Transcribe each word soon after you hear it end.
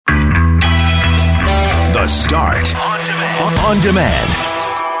The Start. On demand. On demand.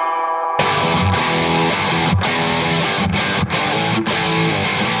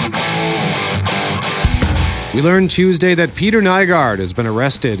 We learned Tuesday that Peter Nygard has been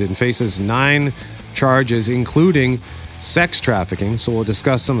arrested and faces 9 charges, including sex trafficking. So we'll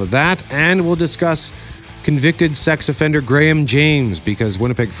discuss some of that, and we'll discuss convicted sex offender Graham James, because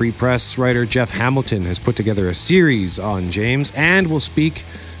Winnipeg Free Press writer Jeff Hamilton has put together a series on James, and we'll speak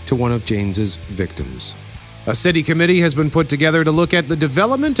to one of James's victims. A city committee has been put together to look at the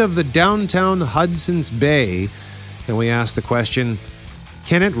development of the downtown Hudson's Bay, and we ask the question,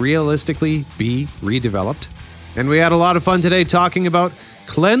 can it realistically be redeveloped? And we had a lot of fun today talking about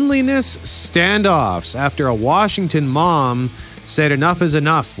cleanliness standoffs after a Washington mom said enough is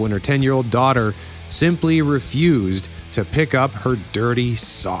enough when her 10-year-old daughter simply refused to pick up her dirty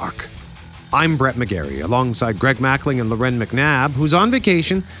sock. I'm Brett McGarry, alongside Greg Mackling and Loren McNabb, who's on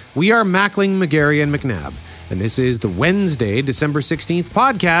vacation. We are Mackling, McGarry, and McNabb, and this is the Wednesday, December 16th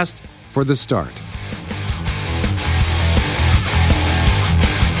podcast for The Start.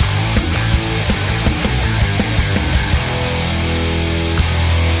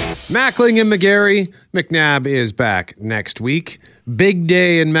 Mackling and McGarry. McNabb is back next week. Big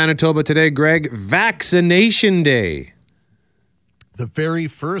day in Manitoba today, Greg. Vaccination Day. The very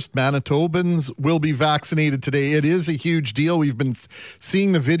first Manitobans will be vaccinated today. It is a huge deal. We've been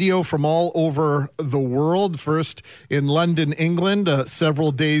seeing the video from all over the world. First in London, England,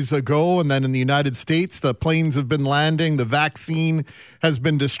 several days ago, and then in the United States. The planes have been landing. The vaccine has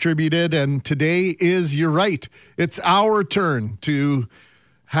been distributed. And today is, you're right, it's our turn to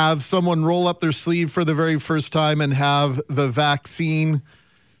have someone roll up their sleeve for the very first time and have the vaccine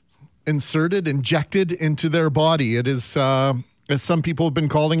injected into their body. It is, as some people have been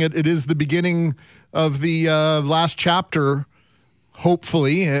calling it, it is the beginning of the last chapter,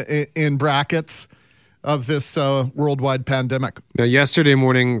 hopefully, in brackets, of this worldwide pandemic. Now, yesterday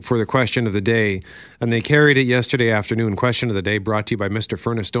morning for the question of the day, and they carried it yesterday afternoon. Question of the day brought to you by Mr.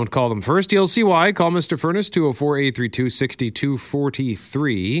 Furnace. Don't call them first. You'll see why. Call Mr. Furnace,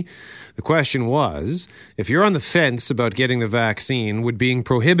 204-832-6243. The question was, if you're on the fence about getting the vaccine, would being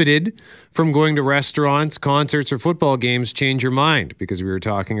prohibited from going to restaurants, concerts, or football games change your mind? Because we were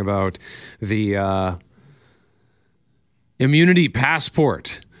talking about the immunity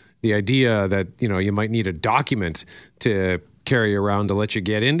passport. The idea that, you might need a document to carry around to let you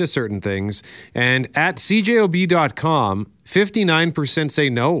get into certain things. And at cjob.com, 59% say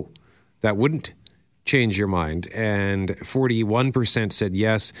no, that wouldn't change your mind. And 41% said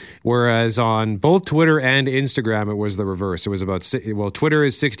yes. Whereas on both Twitter and Instagram, it was the reverse. It was about, Twitter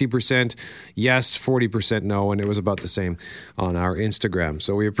is 60% yes, 40% no, and it was about the same on our Instagram.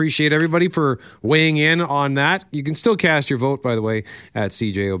 So we appreciate everybody for weighing in on that. You can still cast your vote, by the way, at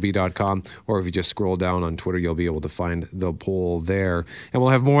cjob.com, or if you just scroll down on Twitter, you'll be able to find the poll there. And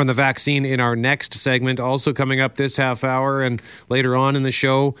we'll have more on the vaccine in our next segment, also coming up this half hour and later on in the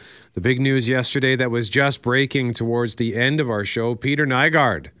show. The big news yesterday that was just breaking towards the end of our show, Peter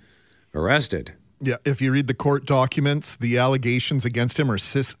Nygard, arrested. Yeah, if you read the court documents, the allegations against him are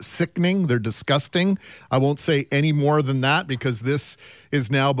sickening. They're disgusting. I won't say any more than that because this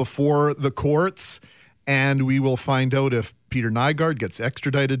is now before the courts, and we will find out if Peter Nygard gets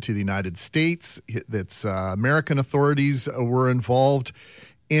extradited to the United States. It's American authorities were involved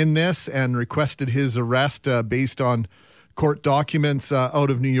in this and requested his arrest based on court documents out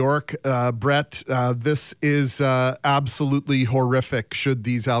of New York. Brett, this is absolutely horrific should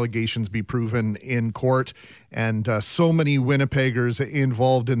these allegations be proven in court. And so many Winnipeggers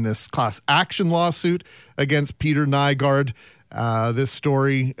involved in this class action lawsuit against Peter Nygard. This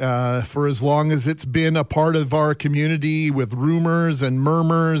story, for as long as it's been a part of our community with rumors and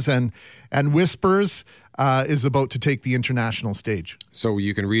murmurs and whispers, is about to take the international stage. So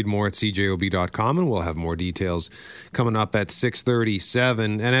you can read more at cjob.com, and we'll have more details coming up at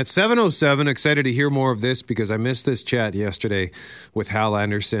 6:37. And at 7:07, excited to hear more of this because I missed this chat yesterday with Hal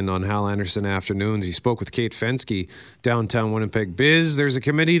Anderson on Hal Anderson Afternoons. He spoke with Kate Fensky, downtown Winnipeg Biz. There's a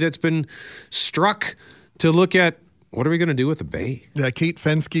committee that's been struck to look at what are we going to do with the Bay? Yeah, Kate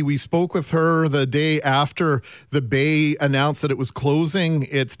Fensky, we spoke with her the day after the Bay announced that it was closing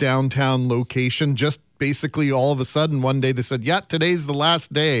its downtown location. Just basically all of a sudden, one day they said, yeah, today's the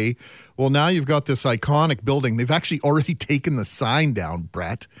last day. Well, now you've got this iconic building. They've actually already taken the sign down,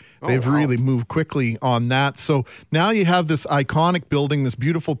 Brett. They've really moved quickly on that. So now you have this iconic building, this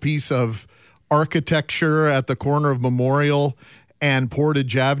beautiful piece of architecture at the corner of Memorial and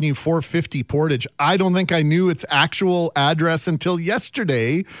Portage Avenue, 450 Portage. I don't think I knew its actual address until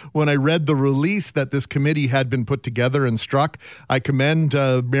yesterday when I read the release that this committee had been put together and struck. I commend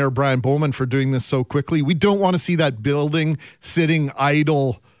Mayor Brian Bowman for doing this so quickly. We don't want to see that building sitting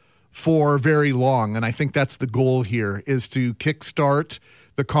idle for very long, and I think that's the goal here, is to kickstart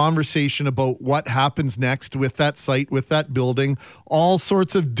the conversation about what happens next with that site, with that building, all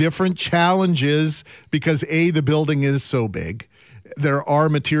sorts of different challenges, because the building is so big. There are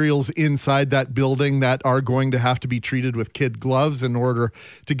materials inside that building that are going to have to be treated with kid gloves in order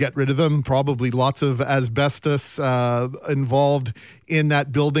to get rid of them. Probably lots of asbestos involved in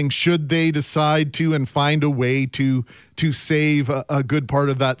that building, should they decide to and find a way to save a good part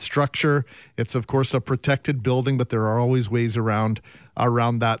of that structure. It's, of course, a protected building, but there are always ways around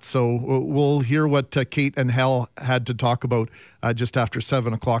that. So we'll hear what Kate and Hal had to talk about just after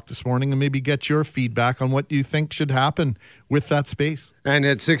 7 o'clock this morning, and maybe get your feedback on what you think should happen with that space. And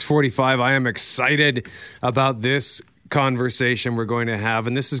at 6:45, I am excited about this conversation we're going to have,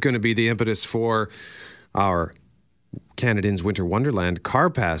 and this is going to be the impetus for our Canadians Winter Wonderland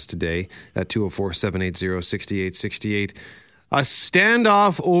car pass today at 204-780-6868. A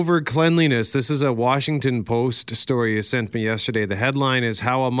standoff over cleanliness. This is a Washington Post story you sent me yesterday. The headline is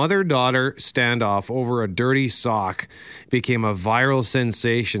how a mother-daughter standoff over a dirty sock became a viral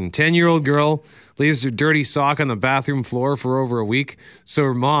sensation. 10-year-old girl leaves her dirty sock on the bathroom floor for over a week, so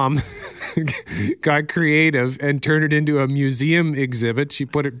her mom got creative and turned it into a museum exhibit. She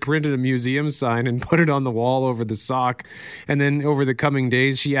printed a museum sign and put it on the wall over the sock, and then over the coming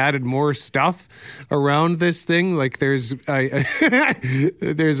days she added more stuff around this thing. Like there's a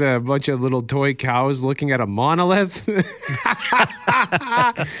bunch of little toy cows looking at a monolith.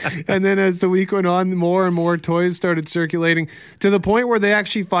 And then as the week went on, more and more toys started circulating, to the point where they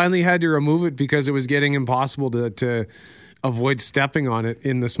actually finally had to remove it because it was getting impossible to avoid stepping on it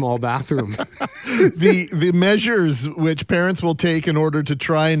in the small bathroom. The measures which parents will take in order to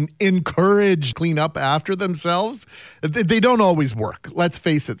try and encourage clean up after themselves, they don't always work. Let's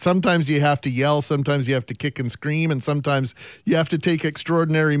face it. Sometimes you have to yell, sometimes you have to kick and scream, and sometimes you have to take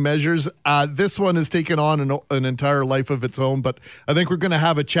extraordinary measures. This one has taken on an entire life of its own, but I think we're going to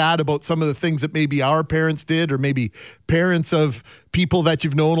have a chat about some of the things that maybe our parents did, or maybe parents of people that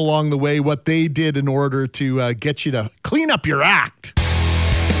you've known along the way, what they did in order to get you to clean up your act.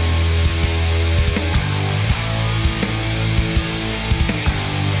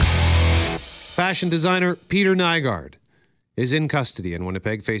 Fashion designer Peter Nygard is in custody in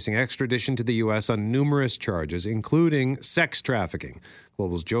Winnipeg, facing extradition to the U.S. on numerous charges, including sex trafficking.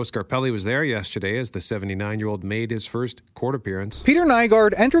 Global's Joe Scarpelli was there yesterday as the 79-year-old made his first court appearance. Peter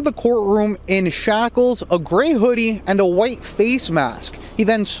Nygard entered the courtroom in shackles, a gray hoodie, and a white face mask. He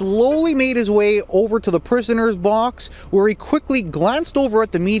then slowly made his way over to the prisoner's box, where he quickly glanced over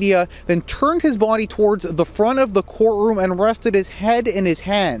at the media, then turned his body towards the front of the courtroom and rested his head in his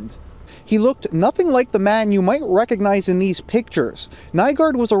hand. He looked nothing like the man you might recognize in these pictures.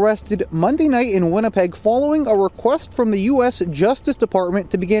 Nygard was arrested Monday night in Winnipeg following a request from the U.S. Justice Department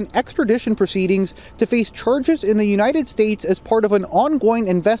to begin extradition proceedings to face charges in the United States as part of an ongoing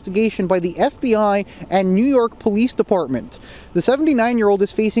investigation by the FBI and New York Police Department. The 79-year-old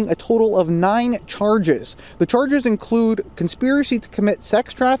is facing a total of 9 charges. The charges include conspiracy to commit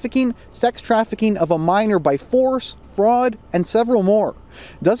sex trafficking of a minor by force, fraud, and several more.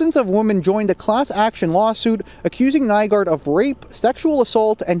 Dozens of women joined a class action lawsuit accusing Nygard of rape, sexual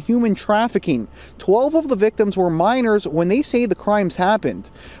assault, and human trafficking. 12 of the victims were minors when they say the crimes happened.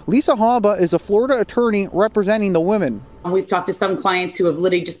 Lisa Haba is a Florida attorney representing the women. We've talked to some clients who have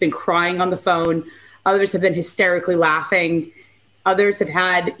literally just been crying on the phone. Others have been hysterically laughing. Others have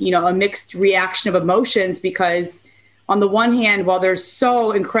had, a mixed reaction of emotions because on the one hand, while they're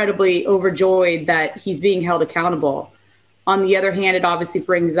so incredibly overjoyed that he's being held accountable, on the other hand, it obviously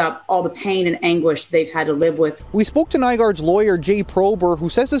brings up all the pain and anguish they've had to live with. We spoke to Nygard's lawyer, Jay Prober, who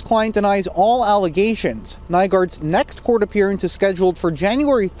says his client denies all allegations. Nygard's next court appearance is scheduled for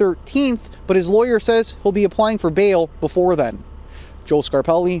January 13th, but his lawyer says he'll be applying for bail before then. Joe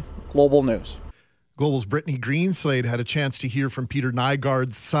Scarpelli, Global News. Global's Brittany Greenslade had a chance to hear from Peter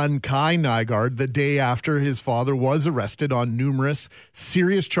Nygard's son, Kai Nygard, the day after his father was arrested on numerous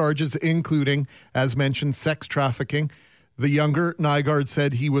serious charges, including, as mentioned, sex trafficking. The younger Nygard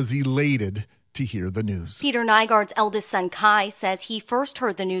said he was elated to hear the news. Peter Nygard's eldest son, Kai, says he first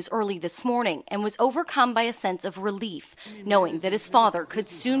heard the news early this morning and was overcome by a sense of relief, knowing that his father could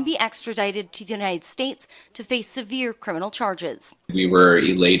soon be extradited to the United States to face severe criminal charges. We were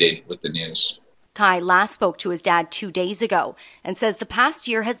elated with the news. Kai last spoke to his dad 2 days ago and says the past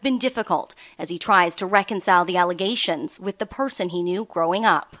year has been difficult as he tries to reconcile the allegations with the person he knew growing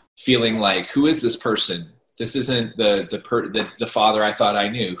up. Feeling like, who is this person? This isn't the father I thought I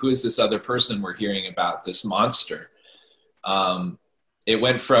knew. Who is this other person we're hearing about, this monster? It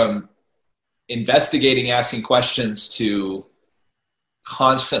went from investigating, asking questions, to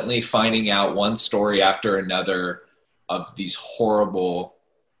constantly finding out one story after another of these horrible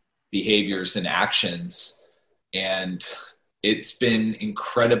behaviors and actions. And it's been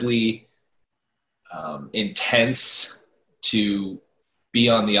incredibly intense to be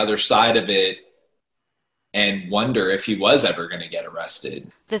on the other side of it and wonder if he was ever going to get arrested.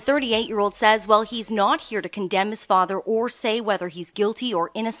 The 38-year-old says while he's not here to condemn his father or say whether he's guilty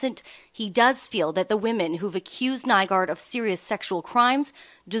or innocent, he does feel that the women who've accused Nygard of serious sexual crimes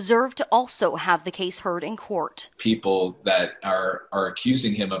deserve to also have the case heard in court. People that are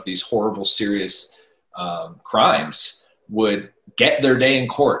accusing him of these horrible, serious crimes would get their day in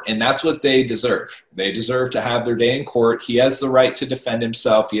court, and that's what they deserve. They deserve to have their day in court. He has the right to defend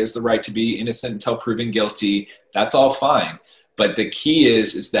himself. He has the right to be innocent until proven guilty. That's all fine. But the key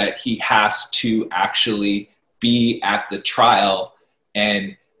is that he has to actually be at the trial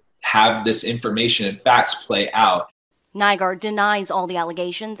and have this information and facts play out. Nygard denies all the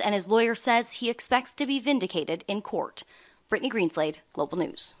allegations, and his lawyer says he expects to be vindicated in court. Brittany Greenslade, Global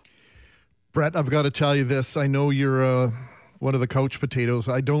News. Brett, I've got to tell you this. I know you're one of the couch potatoes.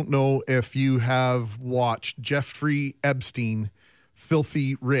 I don't know if you have watched Jeffrey Epstein,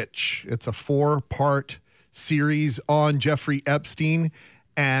 Filthy Rich. It's a 4-part series on Jeffrey Epstein,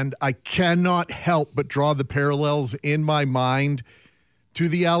 and I cannot help but draw the parallels in my mind to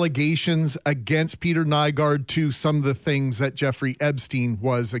the allegations against Peter Nygard, to some of the things that Jeffrey Epstein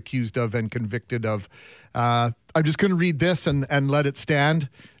was accused of and convicted of. I'm just going to read this and let it stand.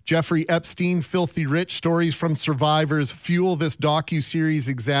 Jeffrey Epstein, Filthy Rich, stories from survivors fuel this docuseries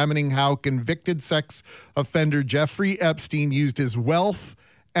examining how convicted sex offender Jeffrey Epstein used his wealth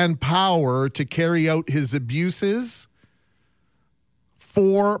and power to carry out his abuses.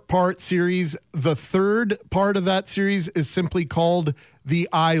 4-part series. The 3rd part of that series is simply called The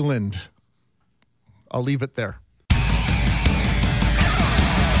Island. I'll leave it there.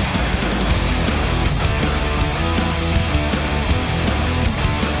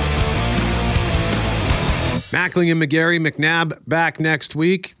 Mackling and McGarry, McNabb back next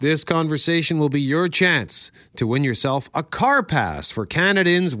week. This conversation will be your chance to win yourself a car pass for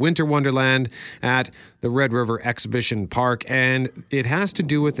Canada's Winter Wonderland at the Red River Exhibition Park. And it has to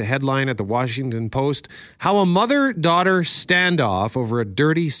do with the headline at the Washington Post, how a mother-daughter standoff over a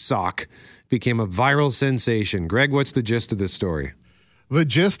dirty sock became a viral sensation. Greg, what's the gist of this story? The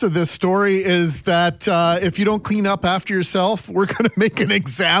gist of this story is that if you don't clean up after yourself, we're going to make an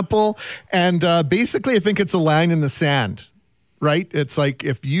example. And basically, I think it's a line in the sand, right? It's like,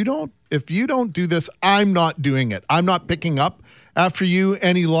 if you don't do this, I'm not doing it. I'm not picking up after you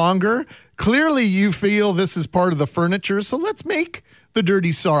any longer. Clearly, you feel this is part of the furniture, so let's make the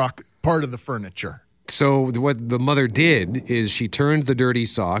dirty sock part of the furniture. So what the mother did is she turned the dirty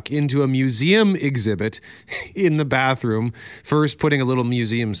sock into a museum exhibit in the bathroom, first putting a little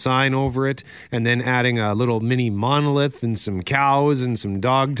museum sign over it and then adding a little mini monolith and some cows and some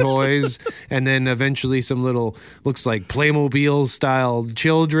dog toys and then eventually some little, looks like Playmobil-style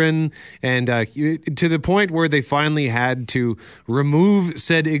children, and to the point where they finally had to remove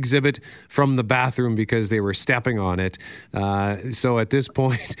said exhibit from the bathroom because they were stepping on it. So at this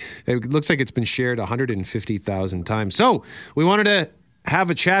point, it looks like it's been shared 150,000 times. So we wanted to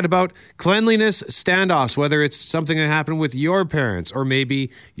have a chat about cleanliness standoffs, whether it's something that happened with your parents or maybe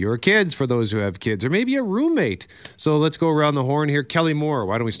your kids for those who have kids or maybe a roommate. So let's go around the horn here. Kelly Moore,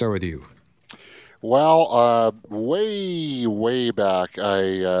 why don't we start with you? Well, way back,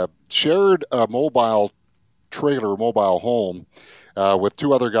 I shared a mobile home with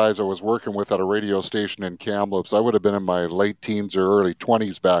 2 other guys I was working with at a radio station in Kamloops. I would have been in my late teens or early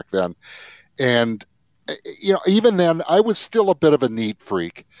 20s back then. And, even then, I was still a bit of a neat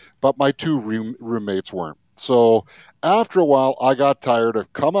freak, but my 2 roommates weren't. So after a while, I got tired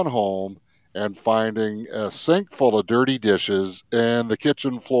of coming home and finding a sink full of dirty dishes and the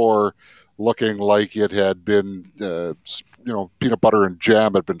kitchen floor looking like it had been, peanut butter and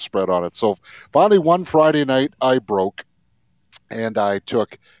jam had been spread on it. So finally, one Friday night, I broke. And I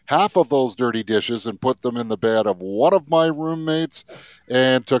took half of those dirty dishes and put them in the bed of one of my roommates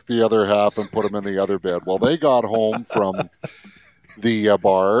and took the other half and put them in the other bed. Well, they got home from the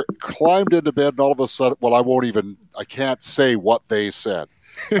bar, climbed into bed, and all of a sudden, I can't say what they said.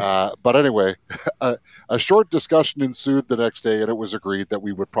 But anyway, a short discussion ensued the next day, and it was agreed that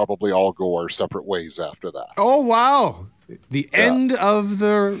we would probably all go our separate ways after that. Oh, wow. The end of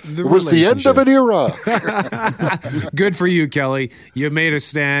the It was the end of an era. Good for you, Kelly. You made a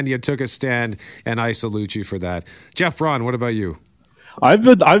stand. You took a stand, and I salute you for that. Jeff Braun, what about you? I've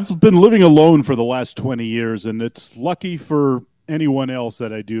been living alone for the last 20 years, and it's lucky for anyone else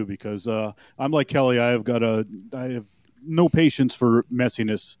that I do, because I'm like Kelly. I have no patience for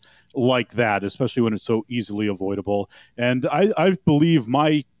messiness like that, especially when it's so easily avoidable. And I believe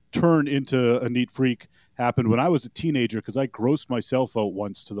my turn into a neat freak happened when I was a teenager, because I grossed myself out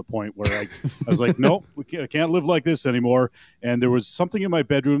once to the point where I was like, nope, I can't live like this anymore. And there was something in my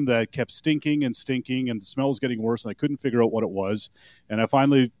bedroom that kept stinking, and the smell was getting worse, and I couldn't figure out what it was. And I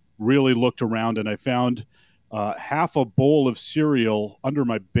finally really looked around, and I found half a bowl of cereal under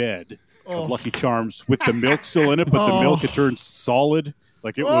my bed of Lucky Charms with the milk still in it, but the milk had turned solid.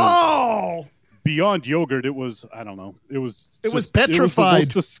 Like it was beyond yogurt. It was, I don't know. It was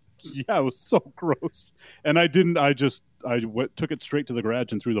petrified. Yeah, it was so gross. And I took it straight to the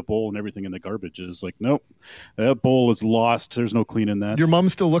garage and threw the bowl and everything in the garbage. It's like, nope, that bowl is lost. There's no cleaning that. Your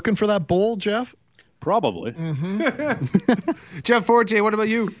mom's still looking for that bowl, Jeff? Probably. Mm-hmm. Jeff Forte, what about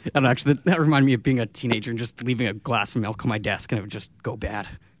you? I don't know, actually, that reminded me of being a teenager and just leaving a glass of milk on my desk, and it would just go bad.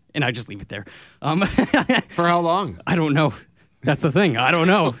 And I just leave it there. For how long? I don't know. That's the thing. I don't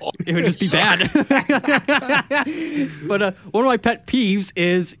know. It would just be bad. But one of my pet peeves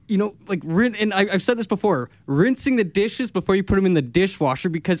is, and I've said this before, rinsing the dishes before you put them in the dishwasher,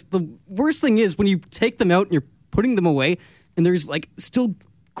 because the worst thing is when you take them out and you're putting them away and there's still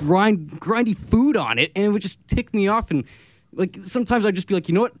grindy food on it, and it would just tick me off. And sometimes I'd just be like,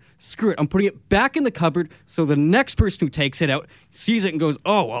 you know what? Screw it. I'm putting it back in the cupboard so the next person who takes it out sees it and goes,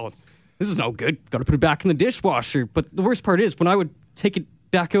 oh, well, this is no good. Got to put it back in the dishwasher. But the worst part is when I would take it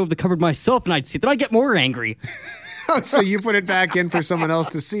back out of the cupboard myself and I'd see it, then I'd get more angry. So you put it back in for someone else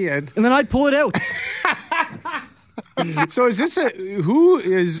to see it. And then I'd pull it out. So is this who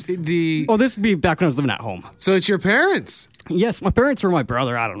is the... Oh, this would be back when I was living at home. So it's your parents? Yes, my parents or my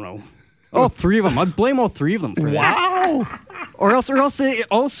brother, I don't know. All three of them. I'd blame all three of them for this. Wow. Or else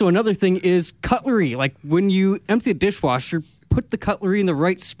also another thing is cutlery. Like when you empty the dishwasher, put the cutlery in the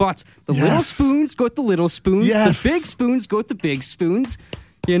right spots. The little spoons go with the little spoons. Yes. The big spoons go with the big spoons.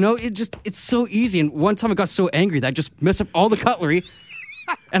 It's so easy. And one time I got so angry that I just messed up all the cutlery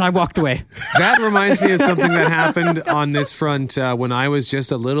and I walked away. That reminds me of something that happened on this front when I was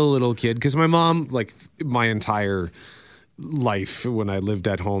just a little kid. Because my mom, my entire life when I lived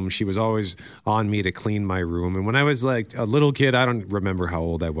at home, she was always on me to clean my room. And when I was a little kid, I don't remember how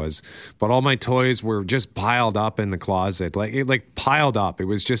old I was, but all my toys were just piled up in the closet, piled up. It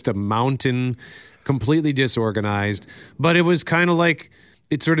was just a mountain, completely disorganized, but it was kind of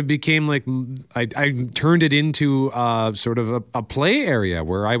it sort of became I turned it into sort of a play area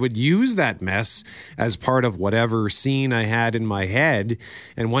where I would use that mess as part of whatever scene I had in my head.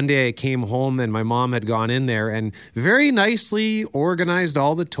 And one day I came home and my mom had gone in there and very nicely organized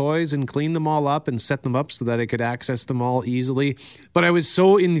all the toys and cleaned them all up and set them up so that I could access them all easily. But I was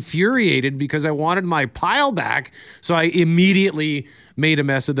so infuriated because I wanted my pile back. So I immediately made a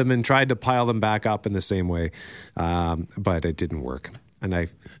mess of them and tried to pile them back up in the same way. But it didn't work. And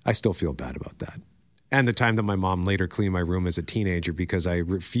I still feel bad about that. And the time that my mom later cleaned my room as a teenager because I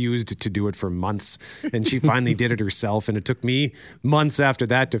refused to do it for months. And she finally did it herself. And it took me months after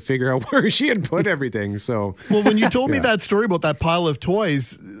that to figure out where she had put everything. So, well, when you told me that story about that pile of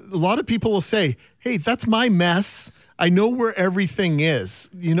toys, a lot of people will say, hey, that's my mess. I know where everything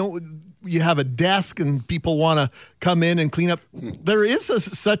is. You have a desk and people want to come in and clean up. There is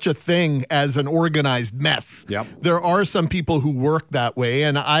such a thing as an organized mess. Yep. There are some people who work that way,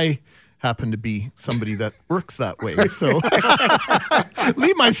 and I happen to be somebody that works that way. So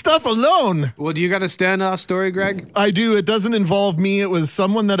leave my stuff alone. Well, do you got a standoff story, Greg? I do. It doesn't involve me. It was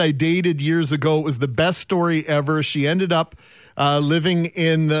someone that I dated years ago. It was the best story ever. She ended up living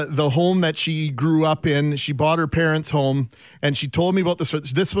in the home that she grew up in. She bought her parents' home, and she told me about this.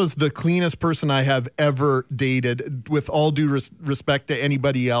 This was the cleanest person I have ever dated, with all due respect to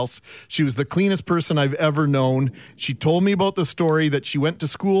anybody else. She was the cleanest person I've ever known. She told me about the story that she went to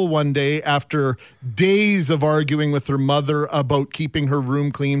school one day after days of arguing with her mother about keeping her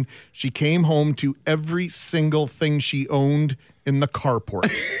room clean. She came home to every single thing she owned in the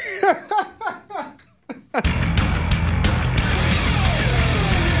carport.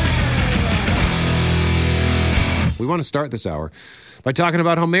 We want to start this hour by talking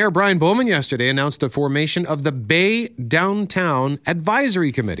about how Mayor Brian Bowman yesterday announced the formation of the Bay Downtown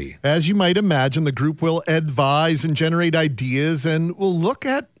Advisory Committee. As you might imagine, the group will advise and generate ideas and will look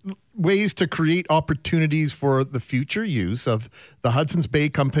at ways to create opportunities for the future use of the Hudson's Bay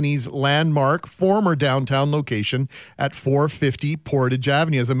Company's landmark former downtown location at 450 Portage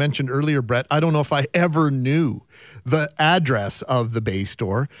Avenue. As I mentioned earlier, Brett, I don't know if I ever knew the address of the Bay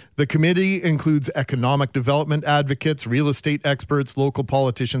store. The committee includes economic development advocates, real estate experts, local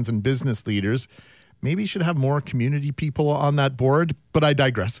politicians, and business leaders. Maybe you should have more community people on that board, but I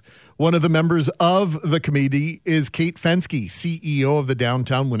digress. One of the members of the committee is Kate Fensky, CEO of the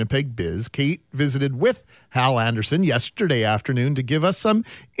Downtown Winnipeg Biz. Kate visited with Hal Anderson yesterday afternoon to give us some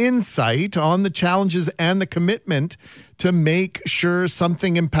insight on the challenges and the commitment to make sure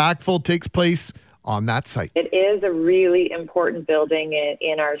something impactful takes place on that site. It is a really important building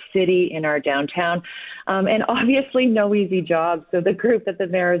in our city, in our downtown, and obviously no easy job. So the group that the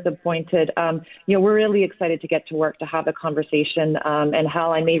mayor has appointed, we're really excited to get to work to have a conversation. And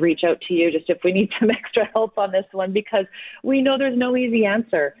Hal, I may reach out to you just if we need some extra help on this one, because we know there's no easy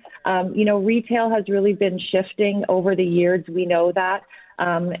answer. Retail has really been shifting over the years. We know that.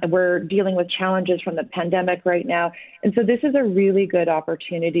 We're dealing with challenges from the pandemic right now. And so this is a really good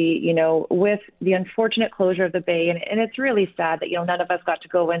opportunity, with the unfortunate closure of the Bay. And it's really sad that, none of us got to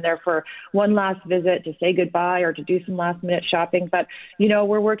go in there for one last visit to say goodbye or to do some last minute shopping. But,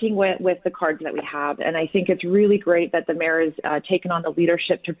 we're working with the cards that we have. And I think it's really great that the mayor has taken on the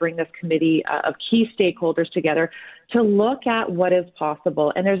leadership to bring this committee of key stakeholders together to look at what is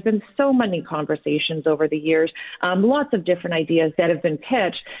possible. And there's been so many conversations over the years, lots of different ideas that have been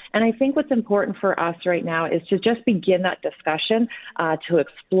pitched. And I think what's important for us right now is to just begin that discussion, to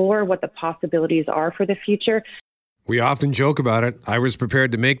explore what the possibilities are for the future. We often joke about it. I was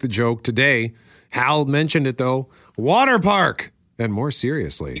prepared to make the joke today. Hal mentioned it, though. Water park. And more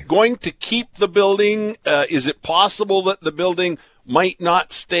seriously. Going to keep the building? Is it possible that the building might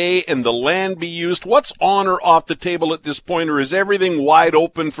not stay and the land be used? What's on or off the table at this point, or is everything wide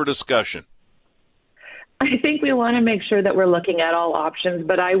open for discussion? I think we want to make sure that we're looking at all options,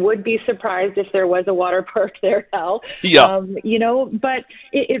 but I would be surprised if there was a water park there, Hal. Yeah. But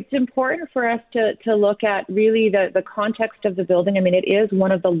it's important for us to look at really the context of the building. I mean, it is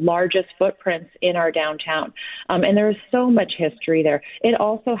one of the largest footprints in our downtown, and there is so much history there. It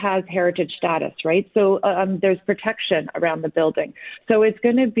also has heritage status, right? So there's protection around the building. So it's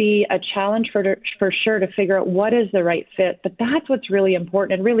going to be a challenge for sure to figure out what is the right fit. But that's what's really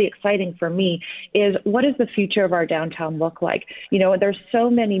important and really exciting for me is what is the future of our downtown look like? There's so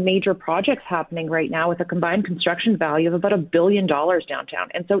many major projects happening right now with a combined construction value of about $1 billion downtown.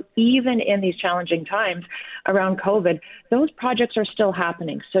 And so even in these challenging times around COVID, those projects are still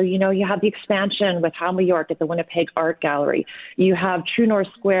happening. So, you have the expansion with How New York at the Winnipeg Art Gallery. You have True North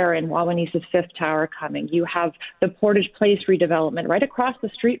Square in Wawanese's Fifth Tower coming. You have the Portage Place redevelopment right across the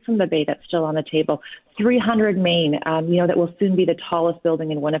street from the Bay that's still on the table. 300 Main, that will soon be the tallest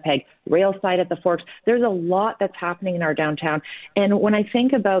building in Winnipeg. Railside at the Forks. There's a lot that's happening in our downtown. And when I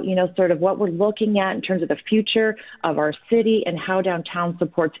think about, sort of what we're looking at in terms of the future of our city and how downtown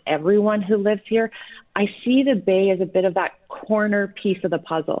supports everyone who lives here, I see the Bay as a bit of that corner piece of the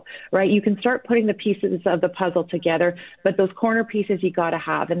puzzle, right? You can start putting the pieces of the puzzle together, but those corner pieces you got to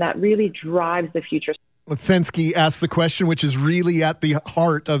have, and that really drives the future. Fensky asked the question, which is really at the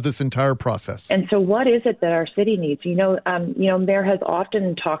heart of this entire process. And so what is it that our city needs? Mayor has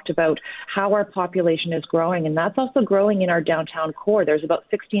often talked about how our population is growing, and that's also growing in our downtown core. There's about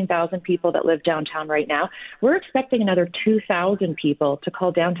 16,000 people that live downtown right now. We're expecting another 2,000 people to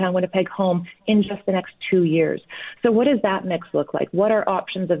call downtown Winnipeg home in just the next 2 years. So what does that mix look like? What are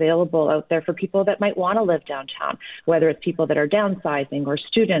options available out there for people that might want to live downtown, whether it's people that are downsizing or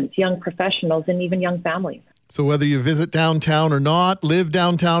students, young professionals, and even young families? So whether you visit downtown or not, live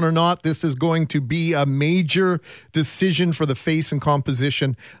downtown or not, this is going to be a major decision for the face and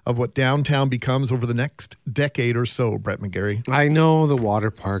composition of what downtown becomes over the next decade or so, Brett McGarry. I know the water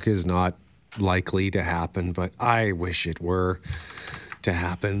park is not likely to happen, but I wish it were to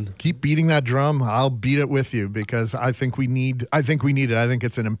happen. Keep beating that drum. I'll beat it with you because I think we need it. I think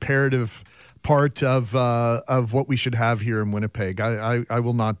it's an imperative part of what we should have here in Winnipeg. I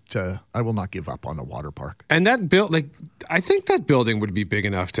will not give up on a water park. And that I think that building would be big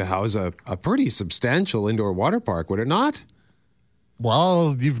enough to house a pretty substantial indoor water park, would it not?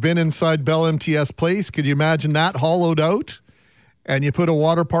 Well, you've been inside Bell MTS Place. Could you imagine that hollowed out? And you put a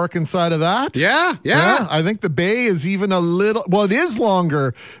water park inside of that? Yeah. I think the Bay is even a little... Well, it is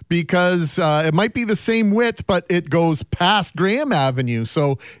longer because it might be the same width, but it goes past Graham Avenue.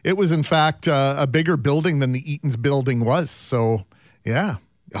 So it was, in fact, a bigger building than the Eaton's building was. So Yeah.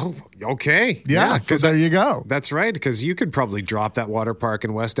 Oh, okay. Yeah, because there you go. That's right, because you could probably drop that water park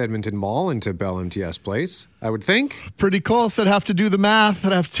in West Edmonton Mall into Bell MTS Place, I would think. Pretty close. I'd have to do the math.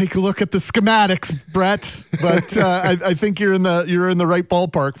 I'd have to take a look at the schematics, Brett. But I think you're in the right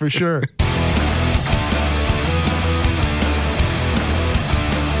ballpark for sure.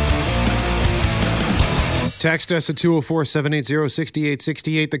 Text us at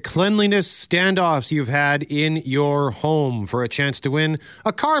 204-780-6868. The cleanliness standoffs you've had in your home for a chance to win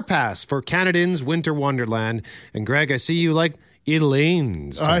a car pass for Canada's Winter Wonderland. And Greg, I see you like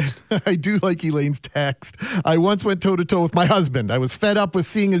Elaine's text. I do like Elaine's text. I once went toe-to-toe with my husband. I was fed up with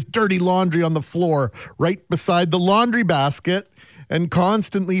seeing his dirty laundry on the floor right beside the laundry basket and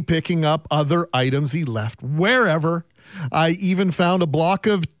constantly picking up other items he left wherever. I even found a block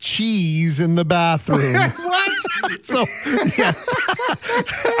of cheese in the bathroom. What? So, yeah.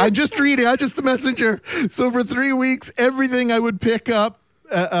 I'm just reading. I'm just the messenger. So for 3 weeks, everything I would pick up,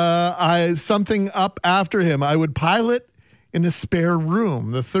 something up after him. I would pile it in a spare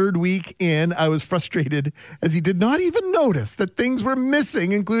room. The third week in, I was frustrated as he did not even notice that things were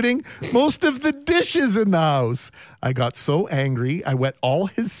missing, including most of the dishes in the house. I got so angry, I wet all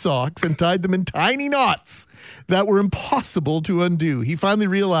his socks and tied them in tiny knots that were impossible to undo. He finally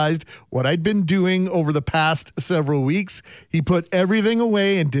realized what I'd been doing over the past several weeks. He put everything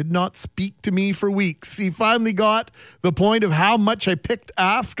away and did not speak to me for weeks. He finally got the point of how much I picked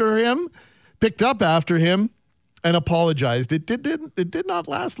up after him, and apologized. It did not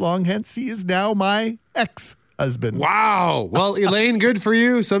last long, hence he is now my ex-husband. Wow. Well, Elaine, good for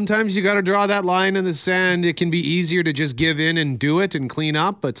you. Sometimes you got to draw that line in the sand. It can be easier to just give in and do it and clean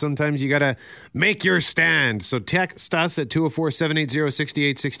up, but sometimes you got to make your stand. So text us at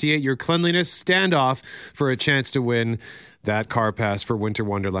 204-780-6868, your cleanliness standoff for a chance to win that car pass for Winter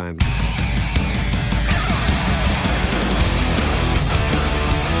Wonderland.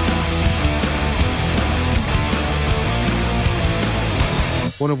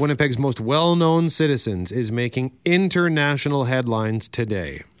 One of Winnipeg's most well-known citizens is making international headlines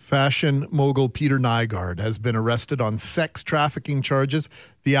today. Fashion mogul Peter Nygard has been arrested on sex trafficking charges.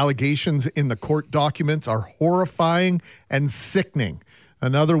 The allegations in the court documents are horrifying and sickening.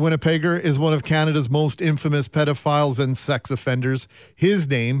 Another Winnipegger is one of Canada's most infamous pedophiles and sex offenders. His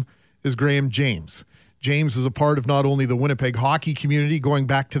name is Graham James. James was a part of not only the Winnipeg hockey community going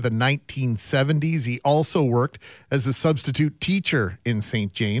back to the 1970s, he also worked as a substitute teacher in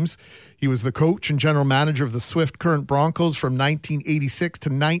St. James. He was the coach and general manager of the Swift Current Broncos from 1986 to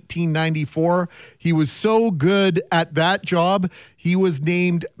 1994. He was so good at that job, he was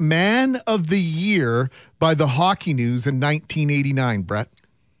named Man of the Year by the Hockey News in 1989, Brett.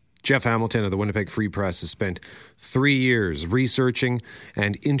 Jeff Hamilton of the Winnipeg Free Press has spent 3 years researching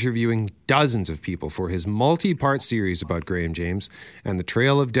and interviewing dozens of people for his multi-part series about Graham James and the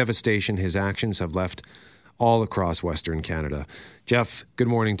trail of devastation his actions have left all across Western Canada. Jeff, good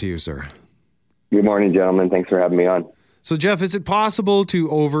morning to you, sir. Good morning, gentlemen. Thanks for having me on. So, Jeff, is it possible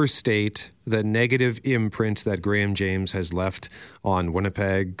to overstate the negative imprint that Graham James has left on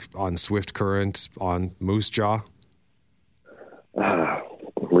Winnipeg, on Swift Current, on Moose Jaw?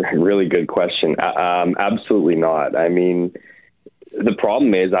 Really good question. Absolutely not. I mean, the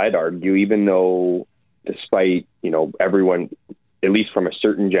problem is, I'd argue, even though despite, everyone, at least from a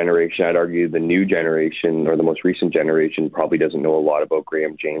certain generation, I'd argue the new generation or the most recent generation probably doesn't know a lot about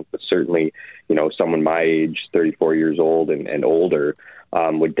Graham James, but certainly, someone my age, 34 years old and older,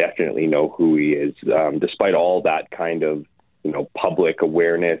 would definitely know who he is, despite all that kind of, public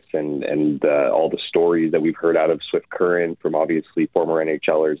awareness and all the stories that we've heard out of Swift Current from obviously former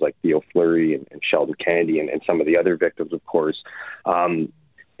NHLers like Theo Fleury and Sheldon Kennedy and some of the other victims, of course.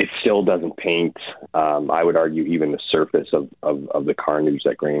 It still doesn't paint, I would argue, even the surface of the carnage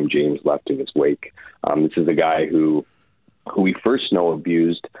that Graham James left in his wake. This is a guy who we first know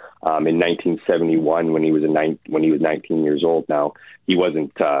abused in 1971 when he was 19 years old. Now, he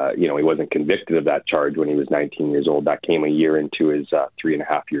wasn't convicted of that charge when he was 19 years old. That came a year into his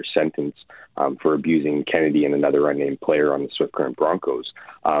 3.5-year sentence for abusing Kennedy and another unnamed player on the Swift Current Broncos.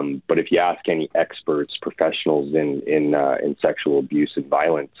 But if you ask any experts, professionals in sexual abuse and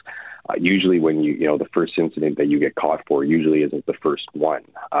violence, usually when the first incident that you get caught for usually isn't the first one.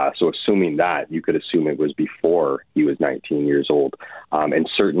 So assuming that, you could assume it was before he was 19 years old. And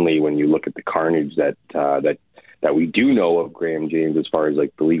certainly when you look at the carnage that we do know of Graham James as far as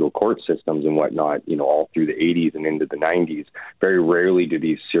like the legal court systems and whatnot, all through the 80s and into the 90s, very rarely do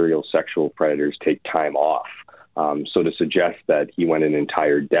these serial sexual predators take time off So to suggest that he went an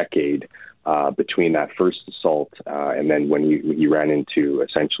entire decade between that first assault and then when he ran into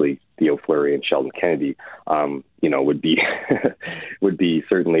essentially Theo Fleury and Sheldon Kennedy, would be would be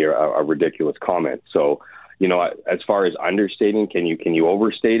certainly a ridiculous comment. So, as far as understating, can you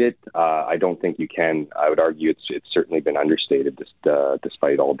overstate it? I don't think you can. I would argue it's certainly been understated,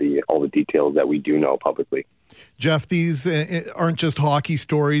 despite all the details that we do know publicly. Jeff, these aren't just hockey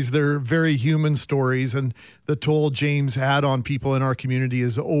stories. They're very human stories, and the toll James had on people in our community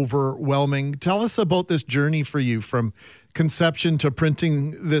is overwhelming. Tell us about this journey for you from conception to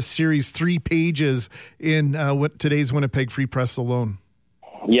printing this series, 3 pages in today's Winnipeg Free Press alone.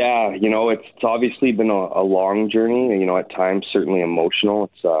 Yeah, it's obviously been a long journey. At times certainly emotional.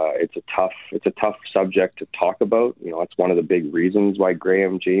 It's a tough subject to talk about. It's one of the big reasons why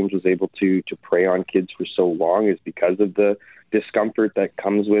Graham James was able to prey on kids for so long, is because of the discomfort that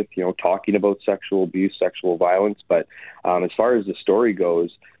comes with talking about sexual abuse, sexual violence. But as far as the story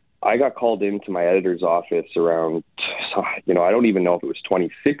goes, I got called into my editor's office around, I don't even know if it was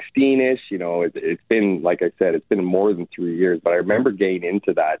 2016-ish. It's been, like I said, it's been more than 3 years. But I remember getting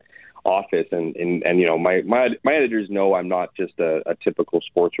into that office, and my editors know I'm not just a typical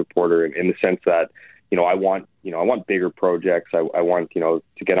sports reporter in the sense that, I want bigger projects. I want, to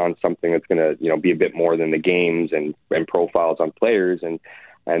get on something that's going to, be a bit more than the games and profiles on players.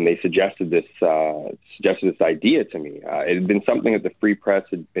 And they suggested this idea to me. It had been something that the Free Press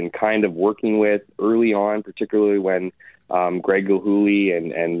had been kind of working with early on, particularly when Greg Gilhooly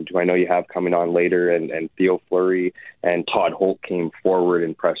and who I know you have coming on later, and Theo Fleury and Todd Holt came forward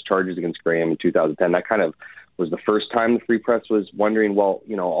and pressed charges against Graham in 2010. That kind of was the first time the Free Press was wondering, well,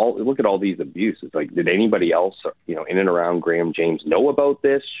 look at all these abuses. Like, did anybody else, in and around Graham James know about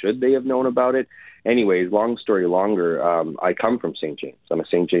this? Should they have known about it? Anyways, long story longer, I come from St. James. I'm a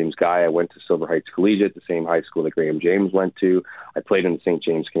St. James guy. I went to Silver Heights Collegiate, the same high school that Graham James went to. I played in the St.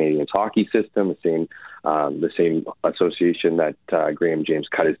 James Canadians hockey system, the same association that Graham James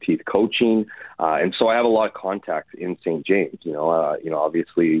cut his teeth coaching. And so I have a lot of contacts in St. James.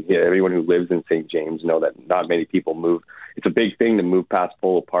 Obviously, everyone who lives in St. James know that not many people move. It's a big thing to move past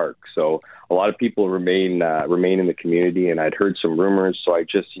Polo Park. So a lot of people remain in the community, and I'd heard some rumors. So I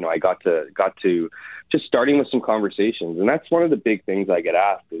just, I got to just starting with some conversations. And that's one of the big things I get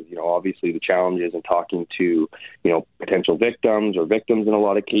asked is, obviously the challenges in talking to, potential victims or victims in a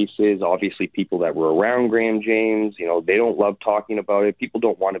lot of cases, obviously people that were around Graham James, they don't love talking about it. People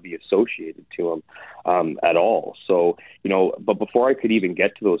don't want to be associated to him at all. So, but before I could even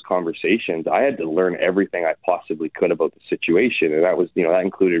get to those conversations, I had to learn everything I possibly could about the situation. And that was, that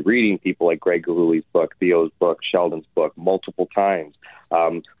included reading people like Greg Gilhooly's book, Theo's book, Sheldon's book multiple times.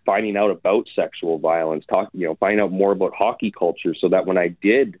 Finding out about sexual violence, finding out more about hockey culture, so that when I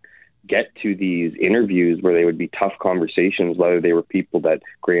did get to these interviews where they would be tough conversations, whether they were people that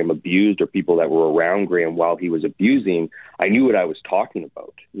Graham abused or people that were around Graham while he was abusing, I knew what I was talking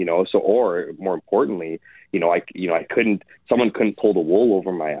about, so, or more importantly, someone couldn't pull the wool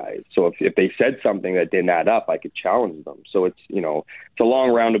over my eyes. So if they said something that didn't add up, I could challenge them. So it's a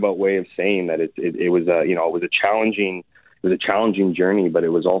long roundabout way of saying that it was a challenging journey, but it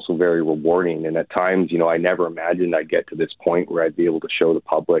was also very rewarding. And at times, I never imagined I'd get to this point where I'd be able to show the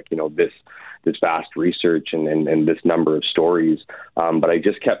public, this vast research and this number of stories. But I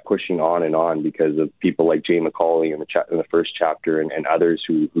just kept pushing on because of people like Jay McCauley in the first chapter and others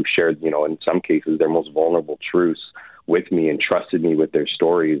who shared, in some cases, their most vulnerable truths with me and trusted me with their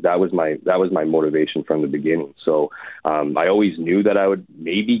stories. That was my motivation from the beginning. So I always knew that I would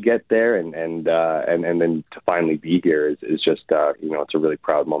maybe get there, and then to finally be here is just it's a really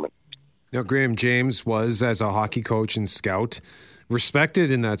proud moment. Now, Graham James was, as a hockey coach and scout,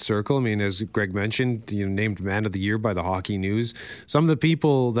 respected in that circle. I mean, as Greg mentioned, named Man of the Year by the Hockey News. Some of the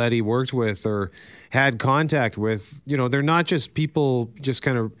people that he worked with or had contact with, they're not just people just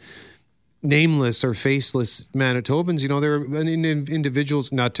kind of nameless or faceless Manitobans. They're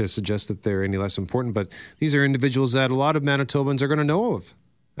individuals, not to suggest that they're any less important, but these are individuals that a lot of Manitobans are going to know of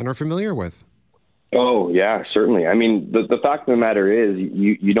and are familiar with. Oh, yeah, certainly. I mean, the fact of the matter is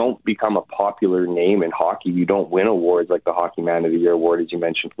you don't become a popular name in hockey. You don't win awards like the Hockey Man of the Year award, as you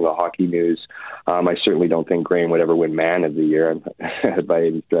mentioned from the Hockey News. I certainly don't think Graham would ever win Man of the Year by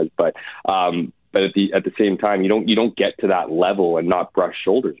any stretch, but at the same time, you don't get to that level and not brush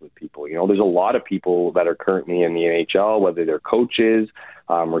shoulders with people. There's a lot of people that are currently in the NHL, whether they're coaches,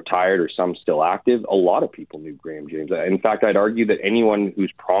 retired, or some still active. A lot of people knew Graham James. In fact, I'd argue that anyone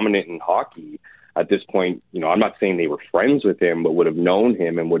who's prominent in hockey at this point, I'm not saying they were friends with him, but would have known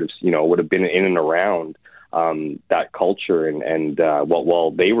him and would have been in and around that culture and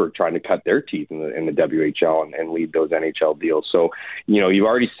while they were trying to cut their teeth in the WHL and lead those NHL deals. So, you've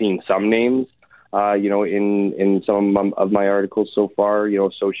already seen some names, in some of my articles so far,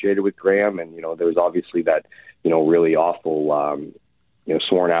 associated with Graham. And, there's obviously that, really awful,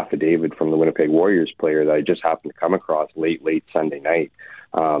 sworn affidavit from the Winnipeg Warriors player that I just happened to come across late Sunday night.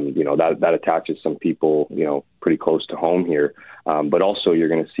 That attaches some people, pretty close to home here. But also you're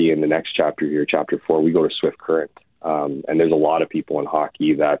going to see in the next chapter here, chapter 4, we go to Swift Current. And there's a lot of people in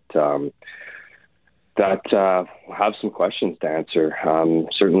hockey that have some questions to answer,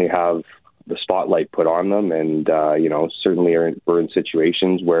 certainly have the spotlight put on them. And, certainly we're in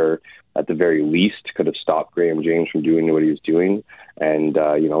situations where at the very least could have stopped Graham James from doing what he was doing. And,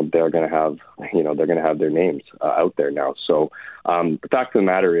 they're going to have their names out there now. So the fact of the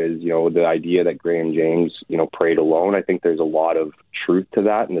matter is, the idea that Graham James, prayed alone, I think there's a lot of truth to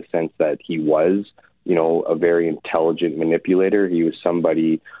that in the sense that he was, a very intelligent manipulator. He was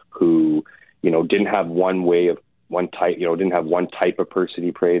somebody who, didn't have one type of person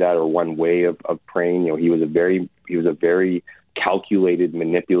he prayed at or one way of praying. He was a very calculated,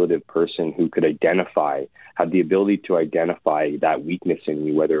 manipulative person who could had the ability to identify that weakness in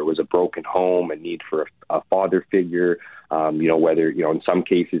you, whether it was a broken home, a need for a father figure, whether, in some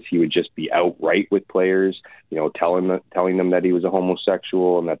cases he would just be outright with players, telling them that he was a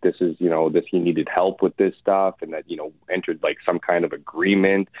homosexual and that this is, he needed help with this stuff and that, entered like some kind of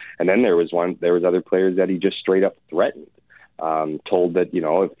agreement. And then there was other players that he just straight up threatened. Told that,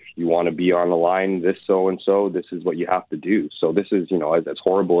 if you want to be on the line, this so-and-so, this is what you have to do. So this is, as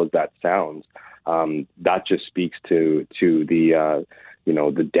horrible as that sounds, that just speaks to the,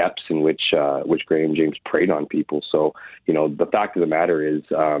 the depths in which Graham James preyed on people. So, the fact of the matter is,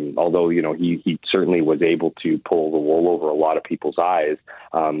 although, he certainly was able to pull the wool over a lot of people's eyes,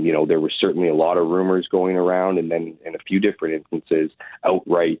 there were certainly a lot of rumors going around, and then in a few different instances,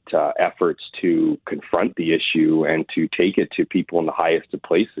 outright efforts to confront the issue and to take it to people in the highest of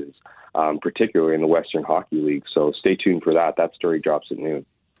places, particularly in the Western Hockey League. So stay tuned for that. That story drops at noon.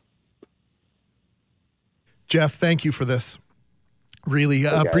 Jeff, thank you for this. Really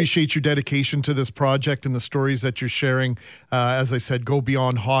appreciate your dedication to this project and the stories that you're sharing. As I said, go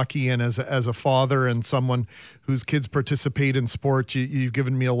beyond hockey, and as a father and someone whose kids participate in sport, you've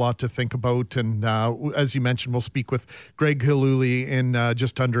given me a lot to think about. And as you mentioned, we'll speak with Greg Hiluli in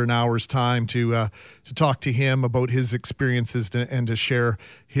just under an hour's time to talk to him about his experiences and to share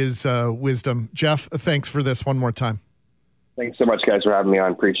his wisdom. Jeff, thanks for this one more time. Thanks so much, guys, for having me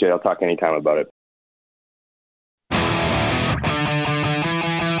on. Appreciate it. I'll talk anytime about it.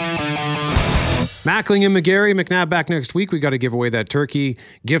 Mackling and McGarry, McNabb back next week. We got to give away that turkey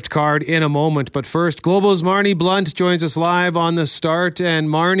gift card in a moment. But first, Global's Marnie Blunt joins us live on the start. And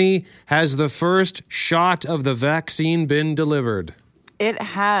Marnie, has the first shot of the vaccine been delivered? It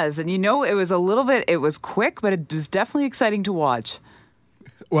has. And it was quick, but it was definitely exciting to watch.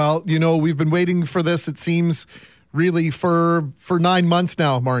 Well, we've been waiting for this, it seems, really for 9 months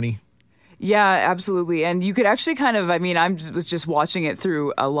now, Marnie. Yeah, absolutely. And you could actually I was just watching it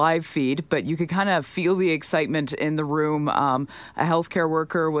through a live feed, but you could kind of feel the excitement in the room. A healthcare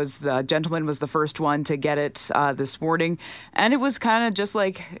worker was the first one to get it this morning. And it was kind of just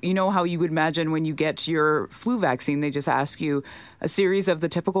like, how you would imagine when you get your flu vaccine. They just ask you a series of the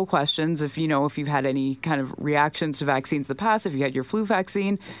typical questions if you've had any kind of reactions to vaccines in the past, if you had your flu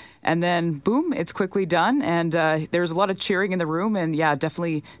vaccine. And then, boom, it's quickly done. And there's a lot of cheering in the room. And yeah,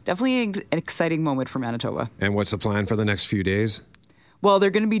 definitely an exciting moment for Manitoba. And what's the plan for the next few days? Well,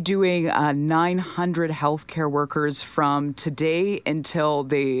 they're going to be doing 900 healthcare workers from today until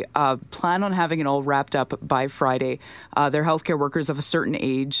they plan on having it all wrapped up by Friday. They're healthcare workers of a certain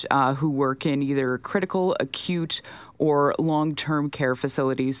age who work in either critical, acute, or long-term care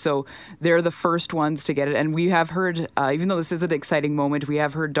facilities. So they're the first ones to get it. And we have heard, even though this is an exciting moment, we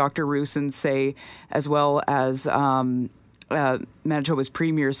have heard Dr. Rusin say, as well as Manitoba's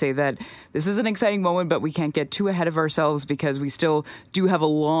premier, say that this is an exciting moment, but we can't get too ahead of ourselves because we still do have a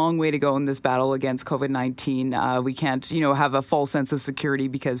long way to go in this battle against COVID-19. We can't, have a false sense of security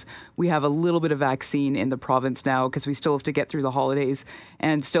because we have a little bit of vaccine in the province now because we still have to get through the holidays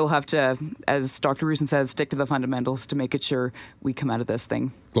and still have to, as Dr. Rusin says, stick to the fundamentals to make it sure we come out of this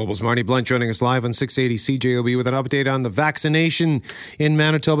thing. Global's Marnie Blunt joining us live on 680 CJOB with an update on the vaccination in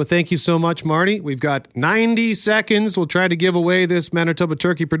Manitoba. Thank you so much, Marnie. We've got 90 seconds. We'll try to give away this Manitoba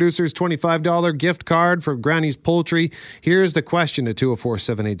Turkey Producers $25 gift card for Granny's Poultry. Here's the question at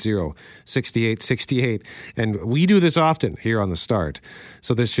 204-780-6868. And we do this often here on the start,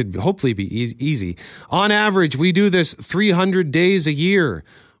 so this should hopefully be easy. On average, we do this 300 days a year.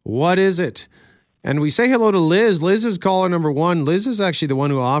 What is it? And we say hello to Liz. Liz is caller number 1. Liz is actually the one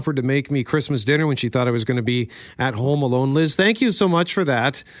who offered to make me Christmas dinner when she thought I was going to be at home alone. Liz, thank you so much for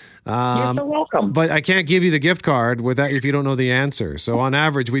that. You're so welcome. But I can't give you the gift card with that if you don't know the answer. So on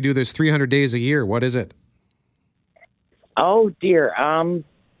average, we do this 300 days a year. What is it? Oh, dear. I'm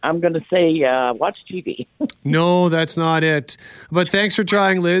going to say watch TV. No, that's not it. But thanks for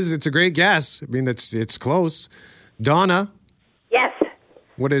trying, Liz. It's a great guess. I mean, it's close. Donna? Yes.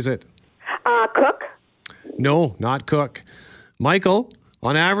 What is it? Cook. No, not cook. Michael,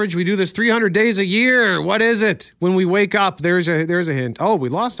 on average, we do this 300 days a year. What is it? When we wake up, there's a hint. Oh, we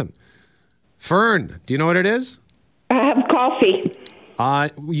lost him. Fern, do you know what it is? I have coffee.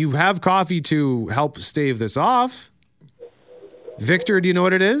 You have coffee to help stave this off. Victor, do you know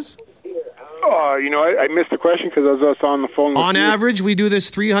what it is? I missed the question because I was on the phone. On average, we do this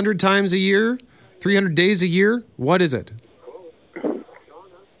 300 times a year, 300 days a year. What is it?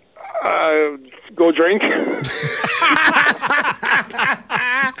 Go drink.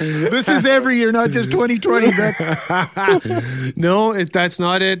 This is every year, not just 2020, Vic. No, that's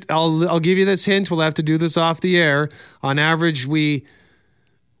not it. I'll give you this hint. We'll have to do this off the air. On average, we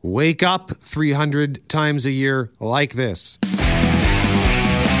wake up 300 times a year like this.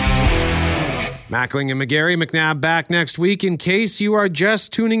 Mackling and McGarry, McNabb back next week. In case you are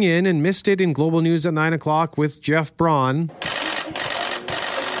just tuning in and missed it in Global News at 9 o'clock with Jeff Braun.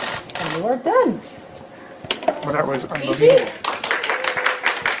 And you are done. Well, that was unbelievable.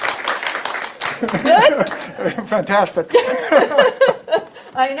 Good? Fantastic.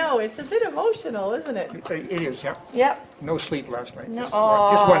 I know. It's a bit emotional, isn't it? It is, yeah. Yep. No sleep last night. No.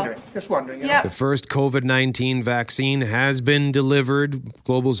 Just wondering. You know? The first COVID-19 vaccine has been delivered.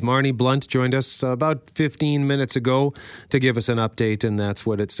 Global's Marnie Blunt joined us about 15 minutes ago to give us an update, and that's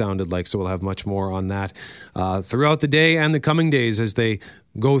what it sounded like. So we'll have much more on that throughout the day and the coming days as they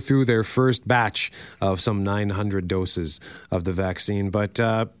go through their first batch of some 900 doses of the vaccine. But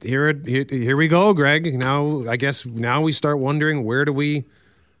here we go, Greg. Now, I guess we start wondering, where do we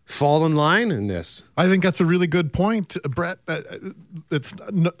fall in line in this? I think that's a really good point, Brett. It's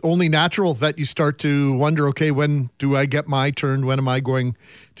only natural that you start to wonder, okay, when do I get my turn? When am I going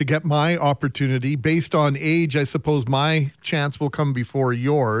to get my opportunity? Based on age, I suppose my chance will come before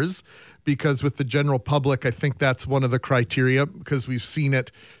yours, because with the general public, I think that's one of the criteria, because we've seen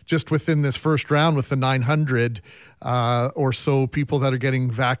it just within this first round with the 900 or so people that are getting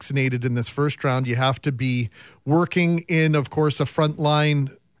vaccinated in this first round. You have to be working in, of course, a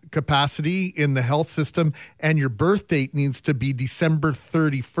frontline capacity in the health system, and your birth date needs to be December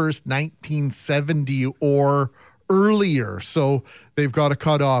 31st, 1970 or earlier. So they've got a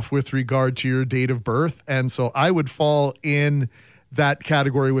cutoff with regard to your date of birth. And so I would fall in that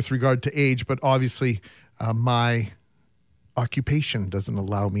category with regard to age, but obviously my occupation doesn't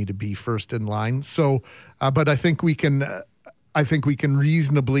allow me to be first in line. So, but I think we can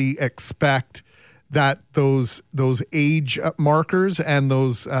reasonably expect that those age markers and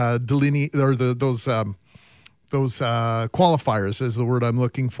those qualifiers is the word I'm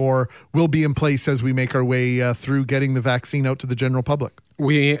looking for, will be in place as we make our way through getting the vaccine out to the general public.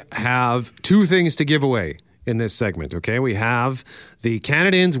 We have two things to give away in this segment, okay? We have the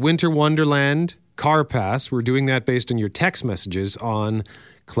Canadians Winter Wonderland Car Pass. We're doing that based on your text messages on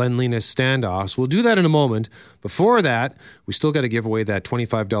Cleanliness standoffs. We'll do that in a moment. Before that, we still got to give away that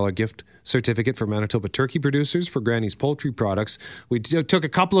 $25 gift certificate for Manitoba turkey producers for Granny's Poultry Products. We took a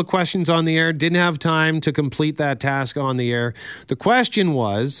couple of questions on the air, didn't have time to complete that task on the air. The question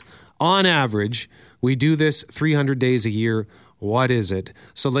was, on average, we do this 300 days a year. What is it?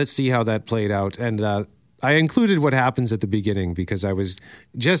 So let's see how that played out. And I included what happens at the beginning because I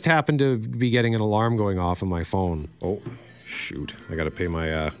just happened to be getting an alarm going off on my phone. Oh, shoot. I got to pay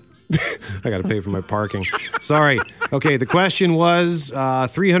I got to pay for my parking. Sorry. Okay, the question was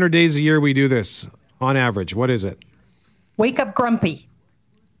 300 days a year we do this on average. What is it? Wake up grumpy.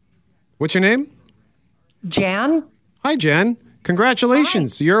 What's your name? Jan. Hi, Jan.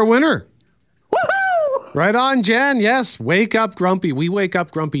 Congratulations. Hi. You're a winner. Woohoo! Right on, Jan. Yes, wake up grumpy. We wake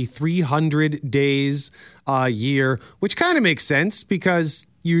up grumpy 300 days a year, which kind of makes sense because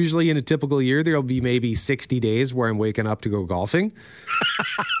usually in a typical year, there'll be maybe 60 days where I'm waking up to go golfing.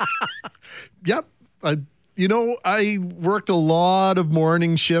 Yep. I worked a lot of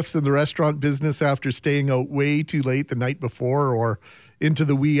morning shifts in the restaurant business after staying out way too late the night before or into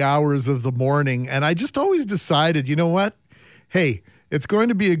the wee hours of the morning. And I just always decided, you know what? Hey, it's going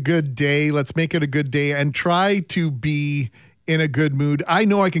to be a good day. Let's make it a good day and try to be in a good mood. I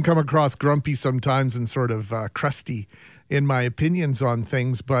know I can come across grumpy sometimes and sort of crusty in my opinions on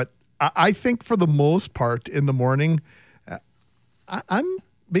things, but I think for the most part in the morning, I'm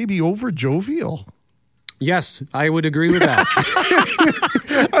maybe over jovial. Yes, I would agree with that.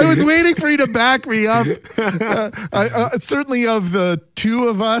 I was waiting for you to back me up. Certainly of the two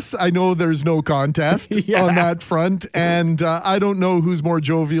of us, I know there's no contest on that front. And I don't know who's more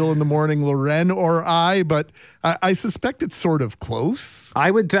jovial in the morning, Loren or I, but I suspect it's sort of close. I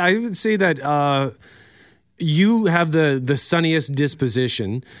would say that you have the sunniest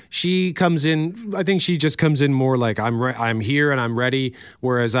disposition. She comes in, I think she just comes in more like I'm here and I'm ready,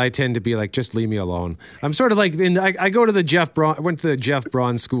 whereas I tend to be like, just leave me alone. I'm sort of like, I go to I went to the Jeff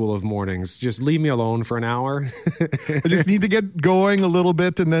Braun School of Mornings. Just leave me alone for an hour. I just need to get going a little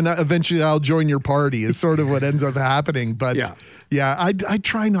bit, and then eventually I'll join your party is sort of what ends up happening. But I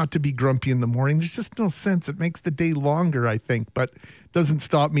try not to be grumpy in the morning. There's just no sense. It makes the day longer, I think, but doesn't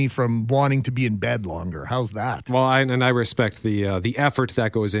stop me from wanting to be in bed longer. How's that? Well, I respect the effort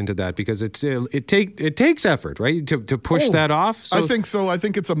that goes into that, because it takes effort, right, to push that off. So, I think so. I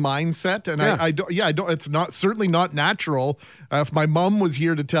think it's a mindset, and I don't. It's certainly not natural. If my mom was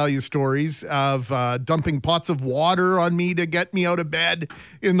here to tell you stories of dumping pots of water on me to get me out of bed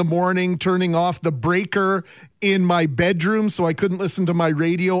in the morning, turning off the breaker in my bedroom so I couldn't listen to my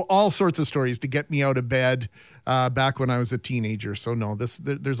radio, all sorts of stories to get me out of bed. Back when I was a teenager. So no,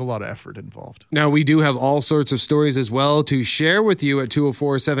 there's a lot of effort involved. Now, we do have all sorts of stories as well to share with you at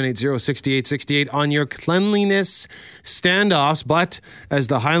 204-780-6868 on your cleanliness standoffs. But as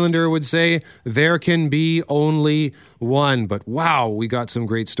the Highlander would say, there can be only one. But wow, we got some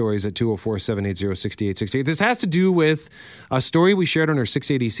great stories at 204-780-6868. This has to do with a story we shared on our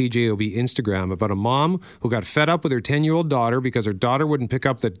 680 CJOB Instagram about a mom who got fed up with her 10-year-old daughter because her daughter wouldn't pick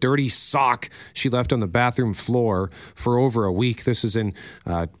up the dirty sock she left on the bathroom floor for over a week. This is in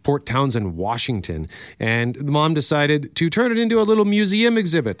Port Townsend, Washington. And the mom decided to turn it into a little museum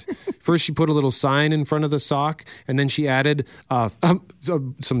exhibit. First, she put a little sign in front of the sock, and then she added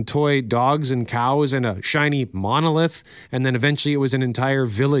some toy dogs and cows and a shiny monolith. And then eventually it was an entire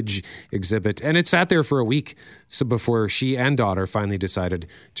village exhibit. And it sat there for a week before she and daughter finally decided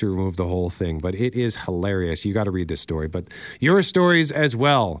to remove the whole thing. But it is hilarious. You got to read this story. But your stories as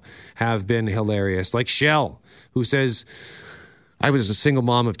well have been hilarious. Like Shell, who says, I was a single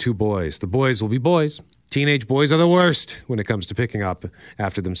mom of 2 boys. The boys will be boys. Teenage boys are the worst when it comes to picking up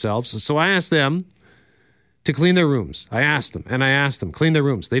after themselves. So I asked them to clean their rooms. I asked them, clean their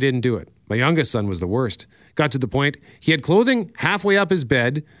rooms. They didn't do it. My youngest son was the worst. Got to the point he had clothing halfway up his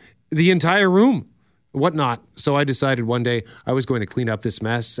bed, the entire room, whatnot. So I decided one day I was going to clean up this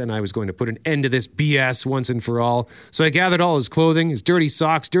mess, and I was going to put an end to this BS once and for all. So I gathered all his clothing, his dirty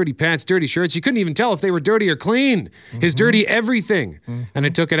socks, dirty pants, dirty shirts. You couldn't even tell if they were dirty or clean. His dirty everything. And I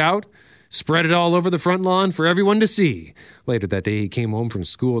took it out, spread it all over the front lawn for everyone to see. Later that day, he came home from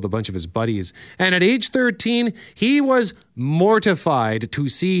school with a bunch of his buddies. And at age 13, he was mortified to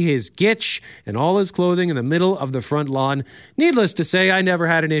see his gitch and all his clothing in the middle of the front lawn. Needless to say, I never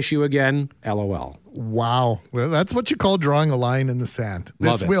had an issue again. LOL. Wow. Well, that's what you call drawing a line in the sand.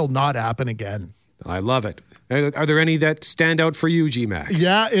 This will not happen again. I love it. Are there any that stand out for you, GMAC?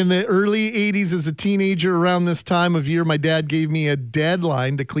 Yeah, in the early 80s as a teenager around this time of year, my dad gave me a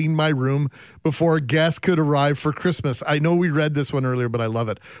deadline to clean my room before guests could arrive for Christmas. I know we read this one earlier, but I love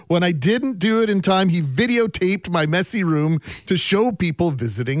it. When I didn't do it in time, he videotaped my messy room to show people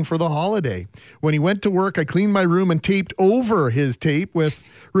visiting for the holiday. When he went to work, I cleaned my room and taped over his tape with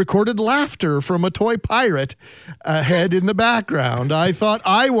recorded laughter from a toy pirate head in the background. I thought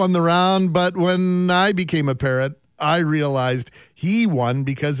I won the round, but when I became a parent, I realized he won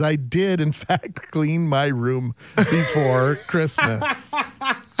because I did, in fact, clean my room before Christmas.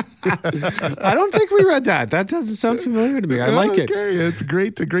 I don't think we read that. That doesn't sound familiar to me. I like it. Okay, it's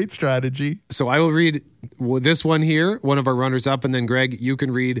great. A great strategy. So I will read this one here, one of our runners up, and then Greg, you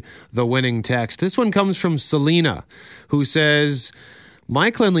can read the winning text. This one comes from Selena, who says, my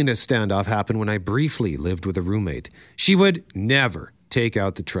cleanliness standoff happened when I briefly lived with a roommate. She would never take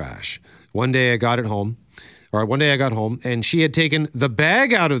out the trash. One day I got home, and she had taken the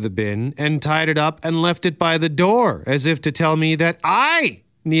bag out of the bin and tied it up and left it by the door, as if to tell me that I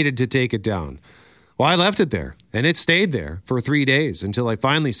needed to take it down. Well, I left it there, and it stayed there for 3 days until I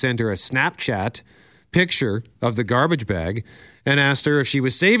finally sent her a Snapchat picture of the garbage bag and asked her if she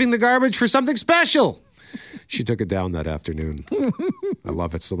was saving the garbage for something special. She took it down that afternoon. I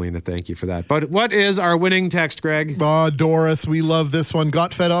love it, Selena. Thank you for that. But what is our winning text, Greg? Doris, we love this one.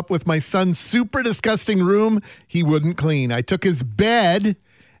 Got fed up with my son's super disgusting room he wouldn't clean. I took his bed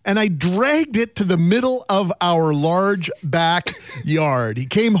and I dragged it to the middle of our large backyard. He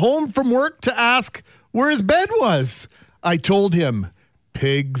came home from work to ask where his bed was. I told him,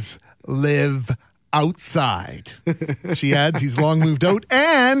 pigs live outside. She adds he's long moved out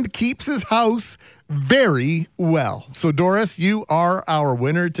and keeps his house very well. So, Doris, you are our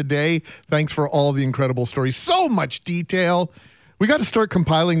winner today. Thanks for all the incredible stories. So much detail. We got to start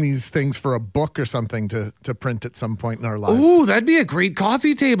compiling these things for a book or something to print at some point in our lives. Ooh, that'd be a great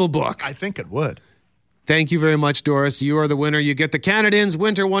coffee table book. I think it would. Thank you very much, Doris. You are the winner. You get the Canadians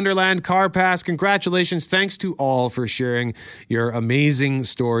Winter Wonderland Car Pass. Congratulations. Thanks to all for sharing your amazing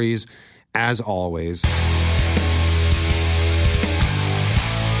stories, as always.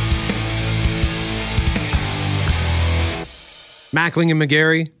 Mackling and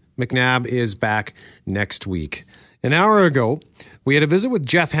McGarry, McNabb is back next week. An hour ago, we had a visit with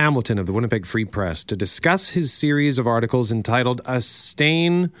Jeff Hamilton of the Winnipeg Free Press to discuss his series of articles entitled A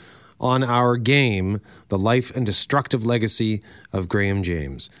Stain on Our Game, The Life and Destructive Legacy of Graham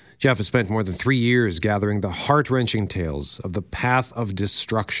James. Jeff has spent more than 3 years gathering the heart-wrenching tales of the path of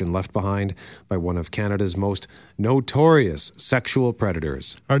destruction left behind by one of Canada's most notorious sexual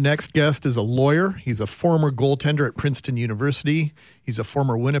predators. Our next guest is a lawyer. He's a former goaltender at Princeton University. He's a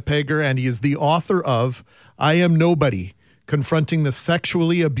former Winnipegger, and he is the author of I Am Nobody, Confronting the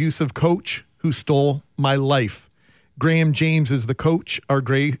Sexually Abusive Coach Who Stole My Life. Graham James is the coach. Our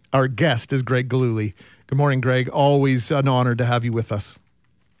guest is Greg Galuli. Good morning, Greg. Always an honor to have you with us.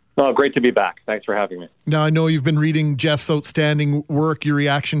 Oh, great to be back. Thanks for having me. Now, I know you've been reading Jeff's outstanding work. Your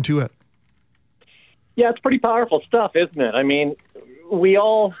reaction to it? Yeah, it's pretty powerful stuff, isn't it? I mean, we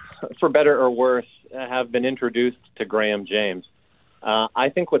all, for better or worse, have been introduced to Graham James. I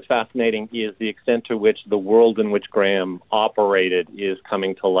think what's fascinating is the extent to which the world in which Graham operated is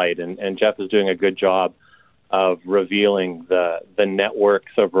coming to light, and Jeff is doing a good job of revealing the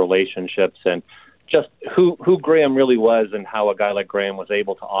networks of relationships and just who Graham really was and how a guy like Graham was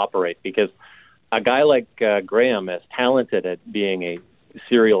able to operate. Because a guy like Graham, as talented at being a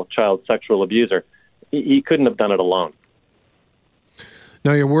serial child sexual abuser, he couldn't have done it alone.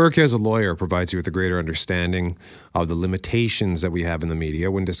 Now, your work as a lawyer provides you with a greater understanding of the limitations that we have in the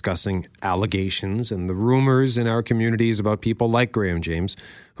media when discussing allegations and the rumors in our communities about people like Graham James,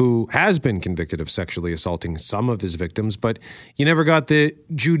 who has been convicted of sexually assaulting some of his victims, but you never got the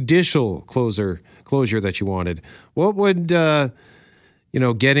judicial closure that you wanted. What would,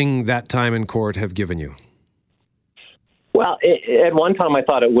 getting that time in court have given you? Well, at one time I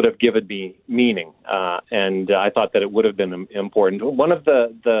thought it would have given me meaning, and I thought that it would have been important. One of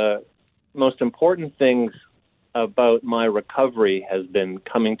the most important things about my recovery has been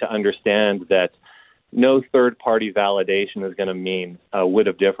coming to understand that no third-party validation is going to mean a whit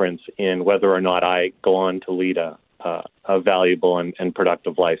of difference in whether or not I go on to lead a valuable and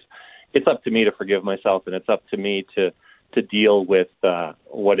productive life. It's up to me to forgive myself, and it's up to me to deal with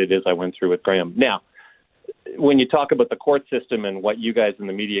what it is I went through with Graham. Now, when you talk about the court system and what you guys in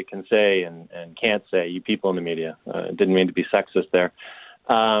the media can say and can't say, you people in the media, didn't mean to be sexist there.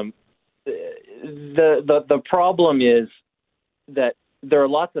 The problem is that there are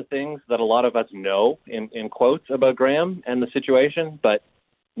lots of things that a lot of us know, in quotes, about Graham and the situation, but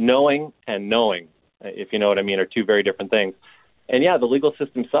knowing and knowing, if you know what I mean, are two very different things. And yeah, the legal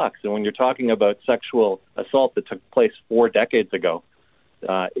system sucks. And when you're talking about sexual assault that took place 4 decades ago,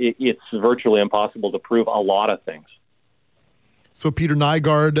 it's virtually impossible to prove a lot of things. So Peter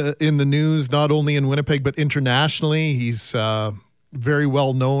Nygard in the news, not only in Winnipeg, but internationally. He's very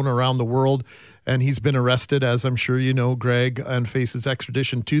well known around the world, and he's been arrested, as I'm sure you know, Greg, and faces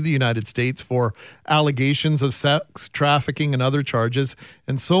extradition to the United States for allegations of sex trafficking and other charges.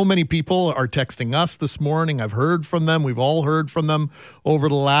 And so many people are texting us this morning. I've heard from them. We've all heard from them over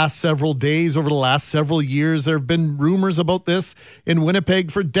the last several days, over the last several years. There have been rumors about this in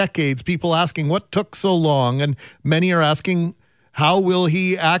Winnipeg for decades. People asking what took so long, and many are asking, how will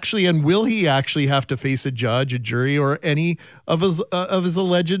he actually, and will he actually have to face a judge, a jury, or any of his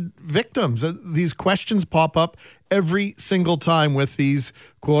alleged victims? These questions pop up every single time with these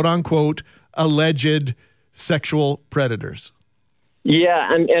quote-unquote alleged sexual predators. Yeah,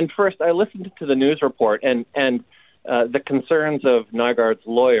 and first I listened to the news report and the concerns of Nygard's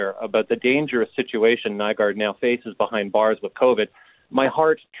lawyer about the dangerous situation Nygard now faces behind bars with COVID. My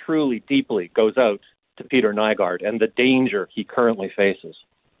heart truly, deeply goes out to Peter Nygard and the danger he currently faces.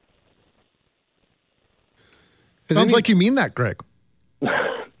 Sounds like you mean that, Greg.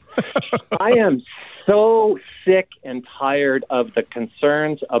 I am so sick and tired of the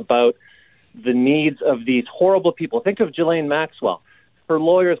concerns about the needs of these horrible people. Think of Ghislaine Maxwell. Her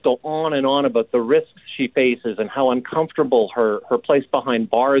lawyers go on and on about the risks she faces and how uncomfortable her place behind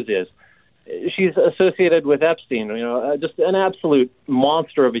bars is. She's associated with Epstein, just an absolute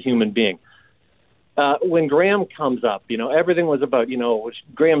monster of a human being. when Graham comes up, everything was about,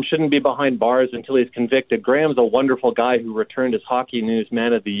 Graham shouldn't be behind bars until he's convicted. Graham's a wonderful guy who returned his Hockey News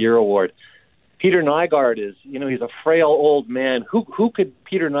Man of the Year award. Peter Nygard is, he's a frail old man. Who could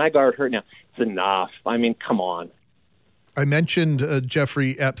Peter Nygard hurt now? It's enough. I mean, come on. I mentioned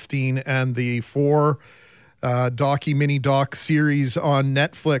Jeffrey Epstein and the 4 mini-doc series on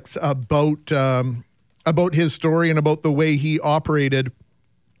Netflix about his story and about the way he operated.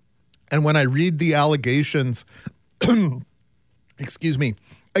 And when I read the allegations,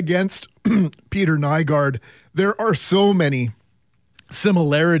 against Peter Nygard, there are so many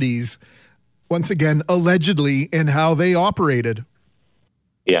similarities, once again, allegedly, in how they operated.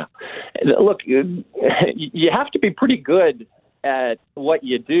 Yeah. Look, you have to be pretty good at what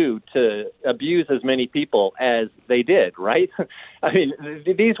you do to abuse as many people as they did, right? I mean,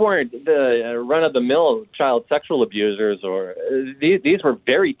 these weren't the run-of-the-mill child sexual abusers, or these were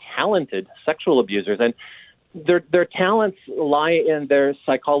very talented sexual abusers, and their talents lie in their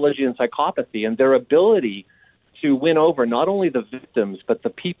psychology and psychopathy and their ability to win over not only the victims, but the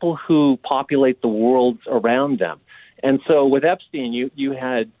people who populate the worlds around them. And so with Epstein, you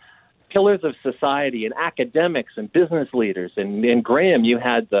had pillars of society and academics and business leaders. And in Graham, you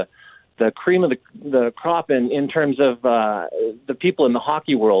had the cream of the crop in terms of the people in the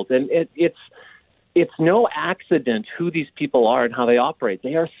hockey world. And it's no accident who these people are and how they operate.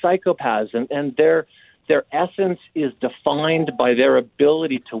 They are psychopaths, and their essence is defined by their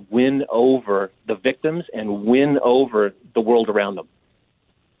ability to win over the victims and win over the world around them.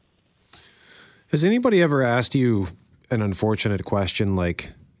 Has anybody ever asked you an unfortunate question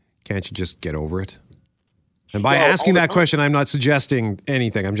like, can't you just get over it? And by asking that question, I'm not suggesting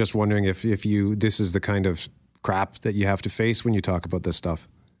anything. I'm just wondering if this is the kind of crap that you have to face when you talk about this stuff.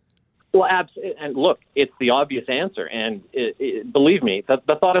 Well, and look, it's the obvious answer. And believe me,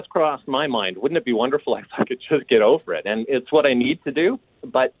 the thought has crossed my mind. Wouldn't it be wonderful if I could just get over it? And it's what I need to do.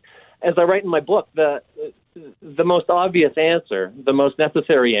 But as I write in my book, the most obvious answer, the most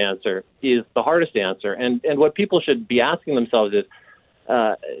necessary answer, is the hardest answer. And what people should be asking themselves is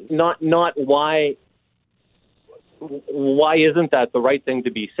not why isn't that the right thing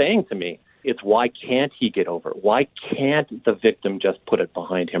to be saying to me? It's why can't he get over it? Why can't the victim just put it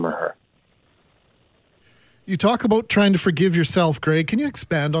behind him or her? You talk about trying to forgive yourself, Greg. Can you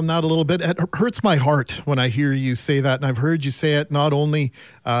expand on that a little bit? It hurts my heart when I hear you say that, and I've heard you say it not only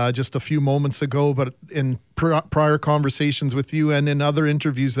just a few moments ago, but in prior conversations with you and in other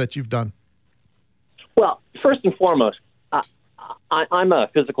interviews that you've done. Well, first and foremost, I'm a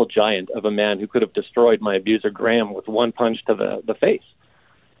physical giant of a man who could have destroyed my abuser, Graham, with one punch to the face.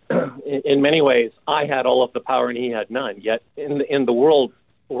 In many ways, I had all of the power and he had none. Yet in the world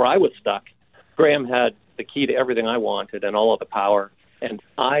where I was stuck, Graham had the key to everything I wanted and all of the power, and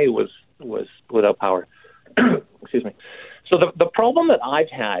I was without power. Excuse me. So the problem that I've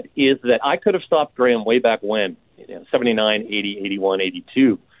had is that I could have stopped Graham way back when, 79, 80, 81,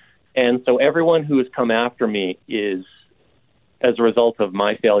 82. And so everyone who has come after me is as a result of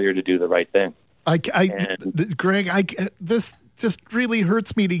my failure to do the right thing. Greg, this just really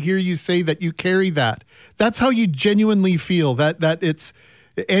hurts me to hear you say that you carry that. That's how you genuinely feel, that it's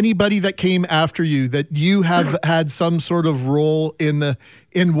anybody that came after you, that you have had some sort of role in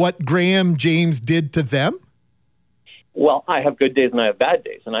what Graham James did to them? Well, I have good days and I have bad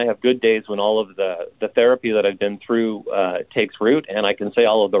days. And I have good days when all of the therapy that I've been through takes root and I can say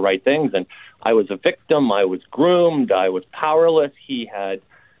all of the right things. And I was a victim. I was groomed. I was powerless. He had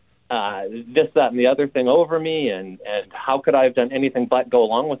this, that, and the other thing over me. And how could I have done anything but go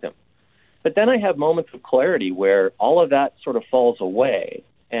along with him? But then I have moments of clarity where all of that sort of falls away.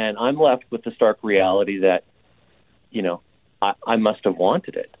 And I'm left with the stark reality that, I must have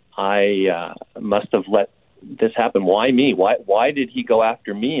wanted it. I must have let this happen. Why me? Why did he go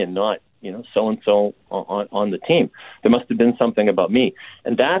after me and not, so-and-so on the team? There must have been something about me.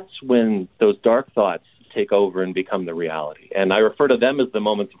 And that's when those dark thoughts take over and become the reality. And I refer to them as the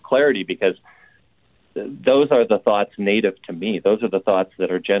moments of clarity because those are the thoughts native to me. Those are the thoughts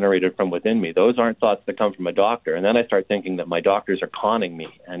that are generated from within me. Those aren't thoughts that come from a doctor. And then I start thinking that my doctors are conning me.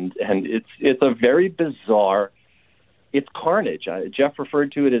 And it's a very bizarre, it's carnage. Jeff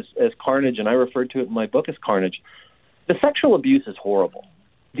referred to it as carnage, and I referred to it in my book as carnage. The sexual abuse is horrible.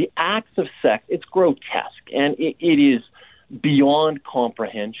 The acts of sex, it's grotesque, and it is beyond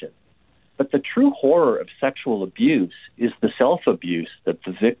comprehension. But the true horror of sexual abuse is the self-abuse that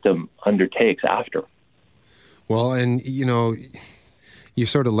the victim undertakes after. Well, and, you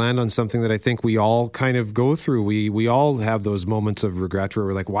sort of land on something that I think we all kind of go through. We all have those moments of regret where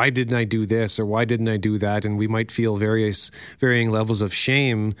we're like, why didn't I do this or why didn't I do that? And we might feel varying levels of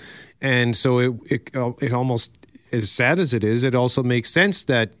shame. And so it almost, as sad as it is, it also makes sense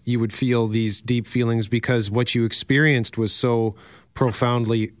that you would feel these deep feelings because what you experienced was so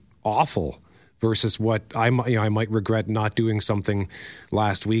profoundly awful versus what I might regret not doing something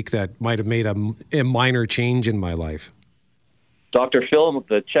last week that might have made a minor change in my life. Dr. Phil,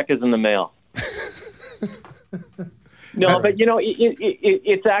 the check is in the mail. No, but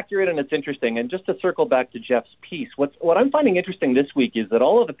it's accurate and it's interesting. And just to circle back to Jeff's piece, what I'm finding interesting this week is that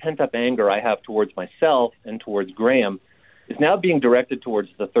all of the pent-up anger I have towards myself and towards Graham is now being directed towards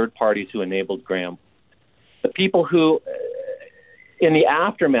the third parties who enabled Graham. The people who, in the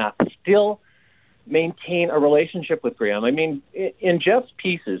aftermath, still maintain a relationship with Graham. I mean, in Jeff's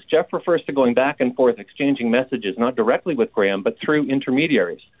pieces, Jeff refers to going back and forth, exchanging messages, not directly with Graham, but through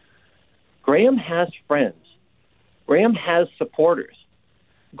intermediaries. Graham has friends. Graham has supporters.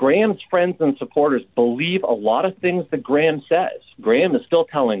 Graham's friends and supporters believe a lot of things that Graham says. Graham is still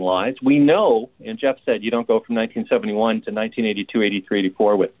telling lies. We know, and Jeff said, you don't go from 1971 to 1982, 83,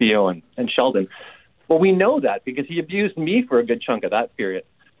 84 with Theo and Sheldon. Well, we know that because he abused me for a good chunk of that period.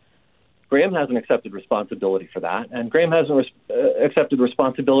 Graham hasn't accepted responsibility for that, and Graham hasn't accepted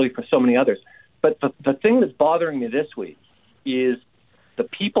responsibility for so many others. But the thing that's bothering me this week is the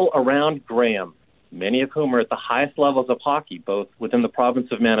people around Graham, many of whom are at the highest levels of hockey, both within the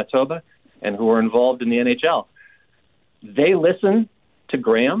province of Manitoba and who are involved in the NHL. They listen to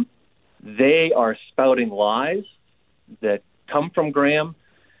Graham. They are spouting lies that come from Graham.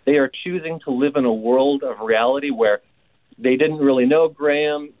 They are choosing to live in a world of reality where they didn't really know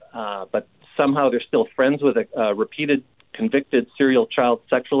Graham, but somehow they're still friends with a repeated convicted serial child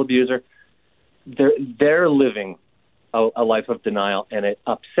sexual abuser. They're living a life of denial, and it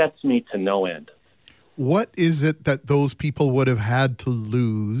upsets me to no end. What is it that those people would have had to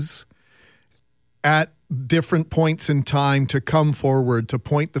lose at different points in time to come forward, to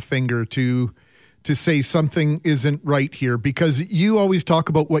point the finger, to say something isn't right here? Because you always talk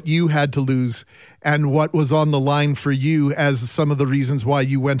about what you had to lose and what was on the line for you as some of the reasons why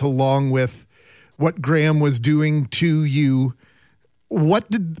you went along with what Graham was doing to you. What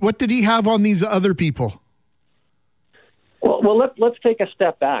did he have on these other people? Well, let's take a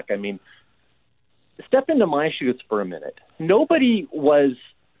step back. I mean, step into my shoes for a minute. Nobody was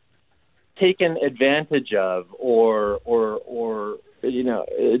taken advantage of or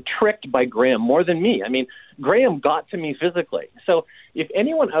tricked by Graham more than me. I mean, Graham got to me physically. So if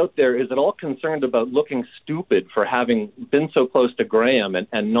anyone out there is at all concerned about looking stupid for having been so close to Graham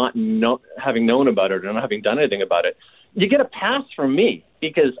and not having known about it or not having done anything about it, you get a pass from me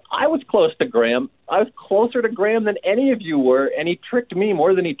because I was close to Graham. I was closer to Graham than any of you were, and he tricked me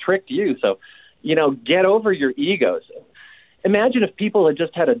more than he tricked you. So, get over your egos. Imagine if people had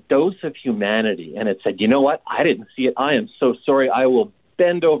just had a dose of humanity and had said, you know what, I didn't see it. I am so sorry. I will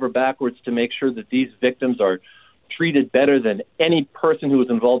bend over backwards to make sure that these victims are treated better than any person who was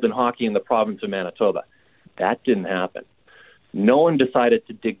involved in hockey in the province of Manitoba. That didn't happen. No one decided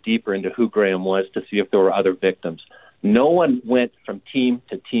to dig deeper into who Graham was to see if there were other victims. No one went from team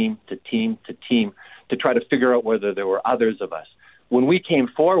to team to team to team to try to figure out whether there were others of us. When we came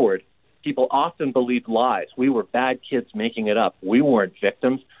forward, people often believed lies. We were bad kids making it up. We weren't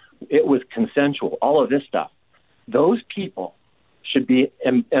victims. It was consensual, all of this stuff. Those people should be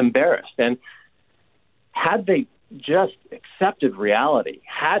embarrassed. And had they just accepted reality,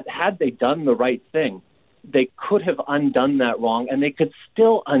 had they done the right thing, they could have undone that wrong, and they could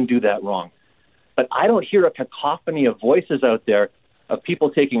still undo that wrong. But I don't hear a cacophony of voices out there of people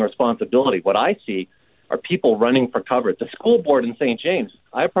taking responsibility. What I see are people running for cover. The school board in St. James,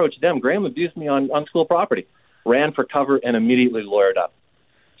 I approached them. Graham abused me on school property, ran for cover, and immediately lawyered up.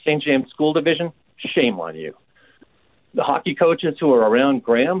 St. James School Division, shame on you. The hockey coaches who are around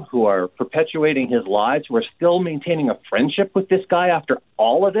Graham, who are perpetuating his lies, who are still maintaining a friendship with this guy after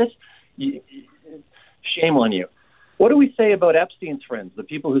all of this, shame on you. What do we say about Epstein's friends, the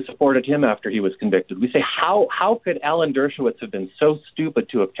people who supported him after he was convicted? We say, how could Alan Dershowitz have been so stupid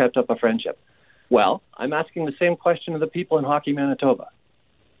to have kept up a friendship? Well, I'm asking the same question of the people in Hockey Manitoba.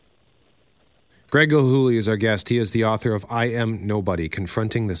 Greg Gilhooly is our guest. He is the author of I Am Nobody,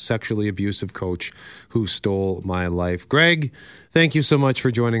 Confronting the Sexually Abusive Coach Who Stole My Life. Greg, thank you so much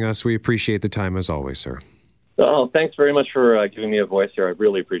for joining us. We appreciate the time as always, sir. Oh, thanks very much for giving me a voice here. I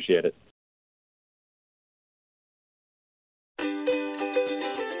really appreciate it.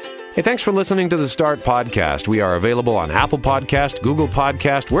 Hey, thanks for listening to the Start Podcast. We are available on Apple Podcast, Google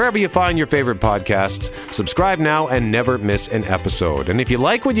Podcast, wherever you find your favorite podcasts. Subscribe now and never miss an episode. And if you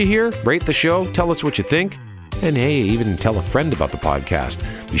like what you hear, rate the show, tell us what you think, and hey, even tell a friend about the podcast.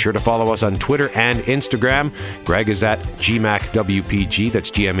 Be sure to follow us on Twitter and Instagram. Greg is at GMACWPG, that's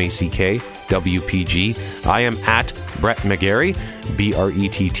GMACK WPG. I am at Brett McGarry,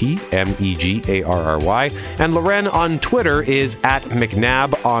 BRETTMEGARRY. And Loren on Twitter is at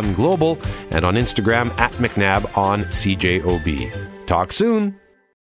McNabb on Global, and on Instagram at McNabb on CJOB. Talk soon.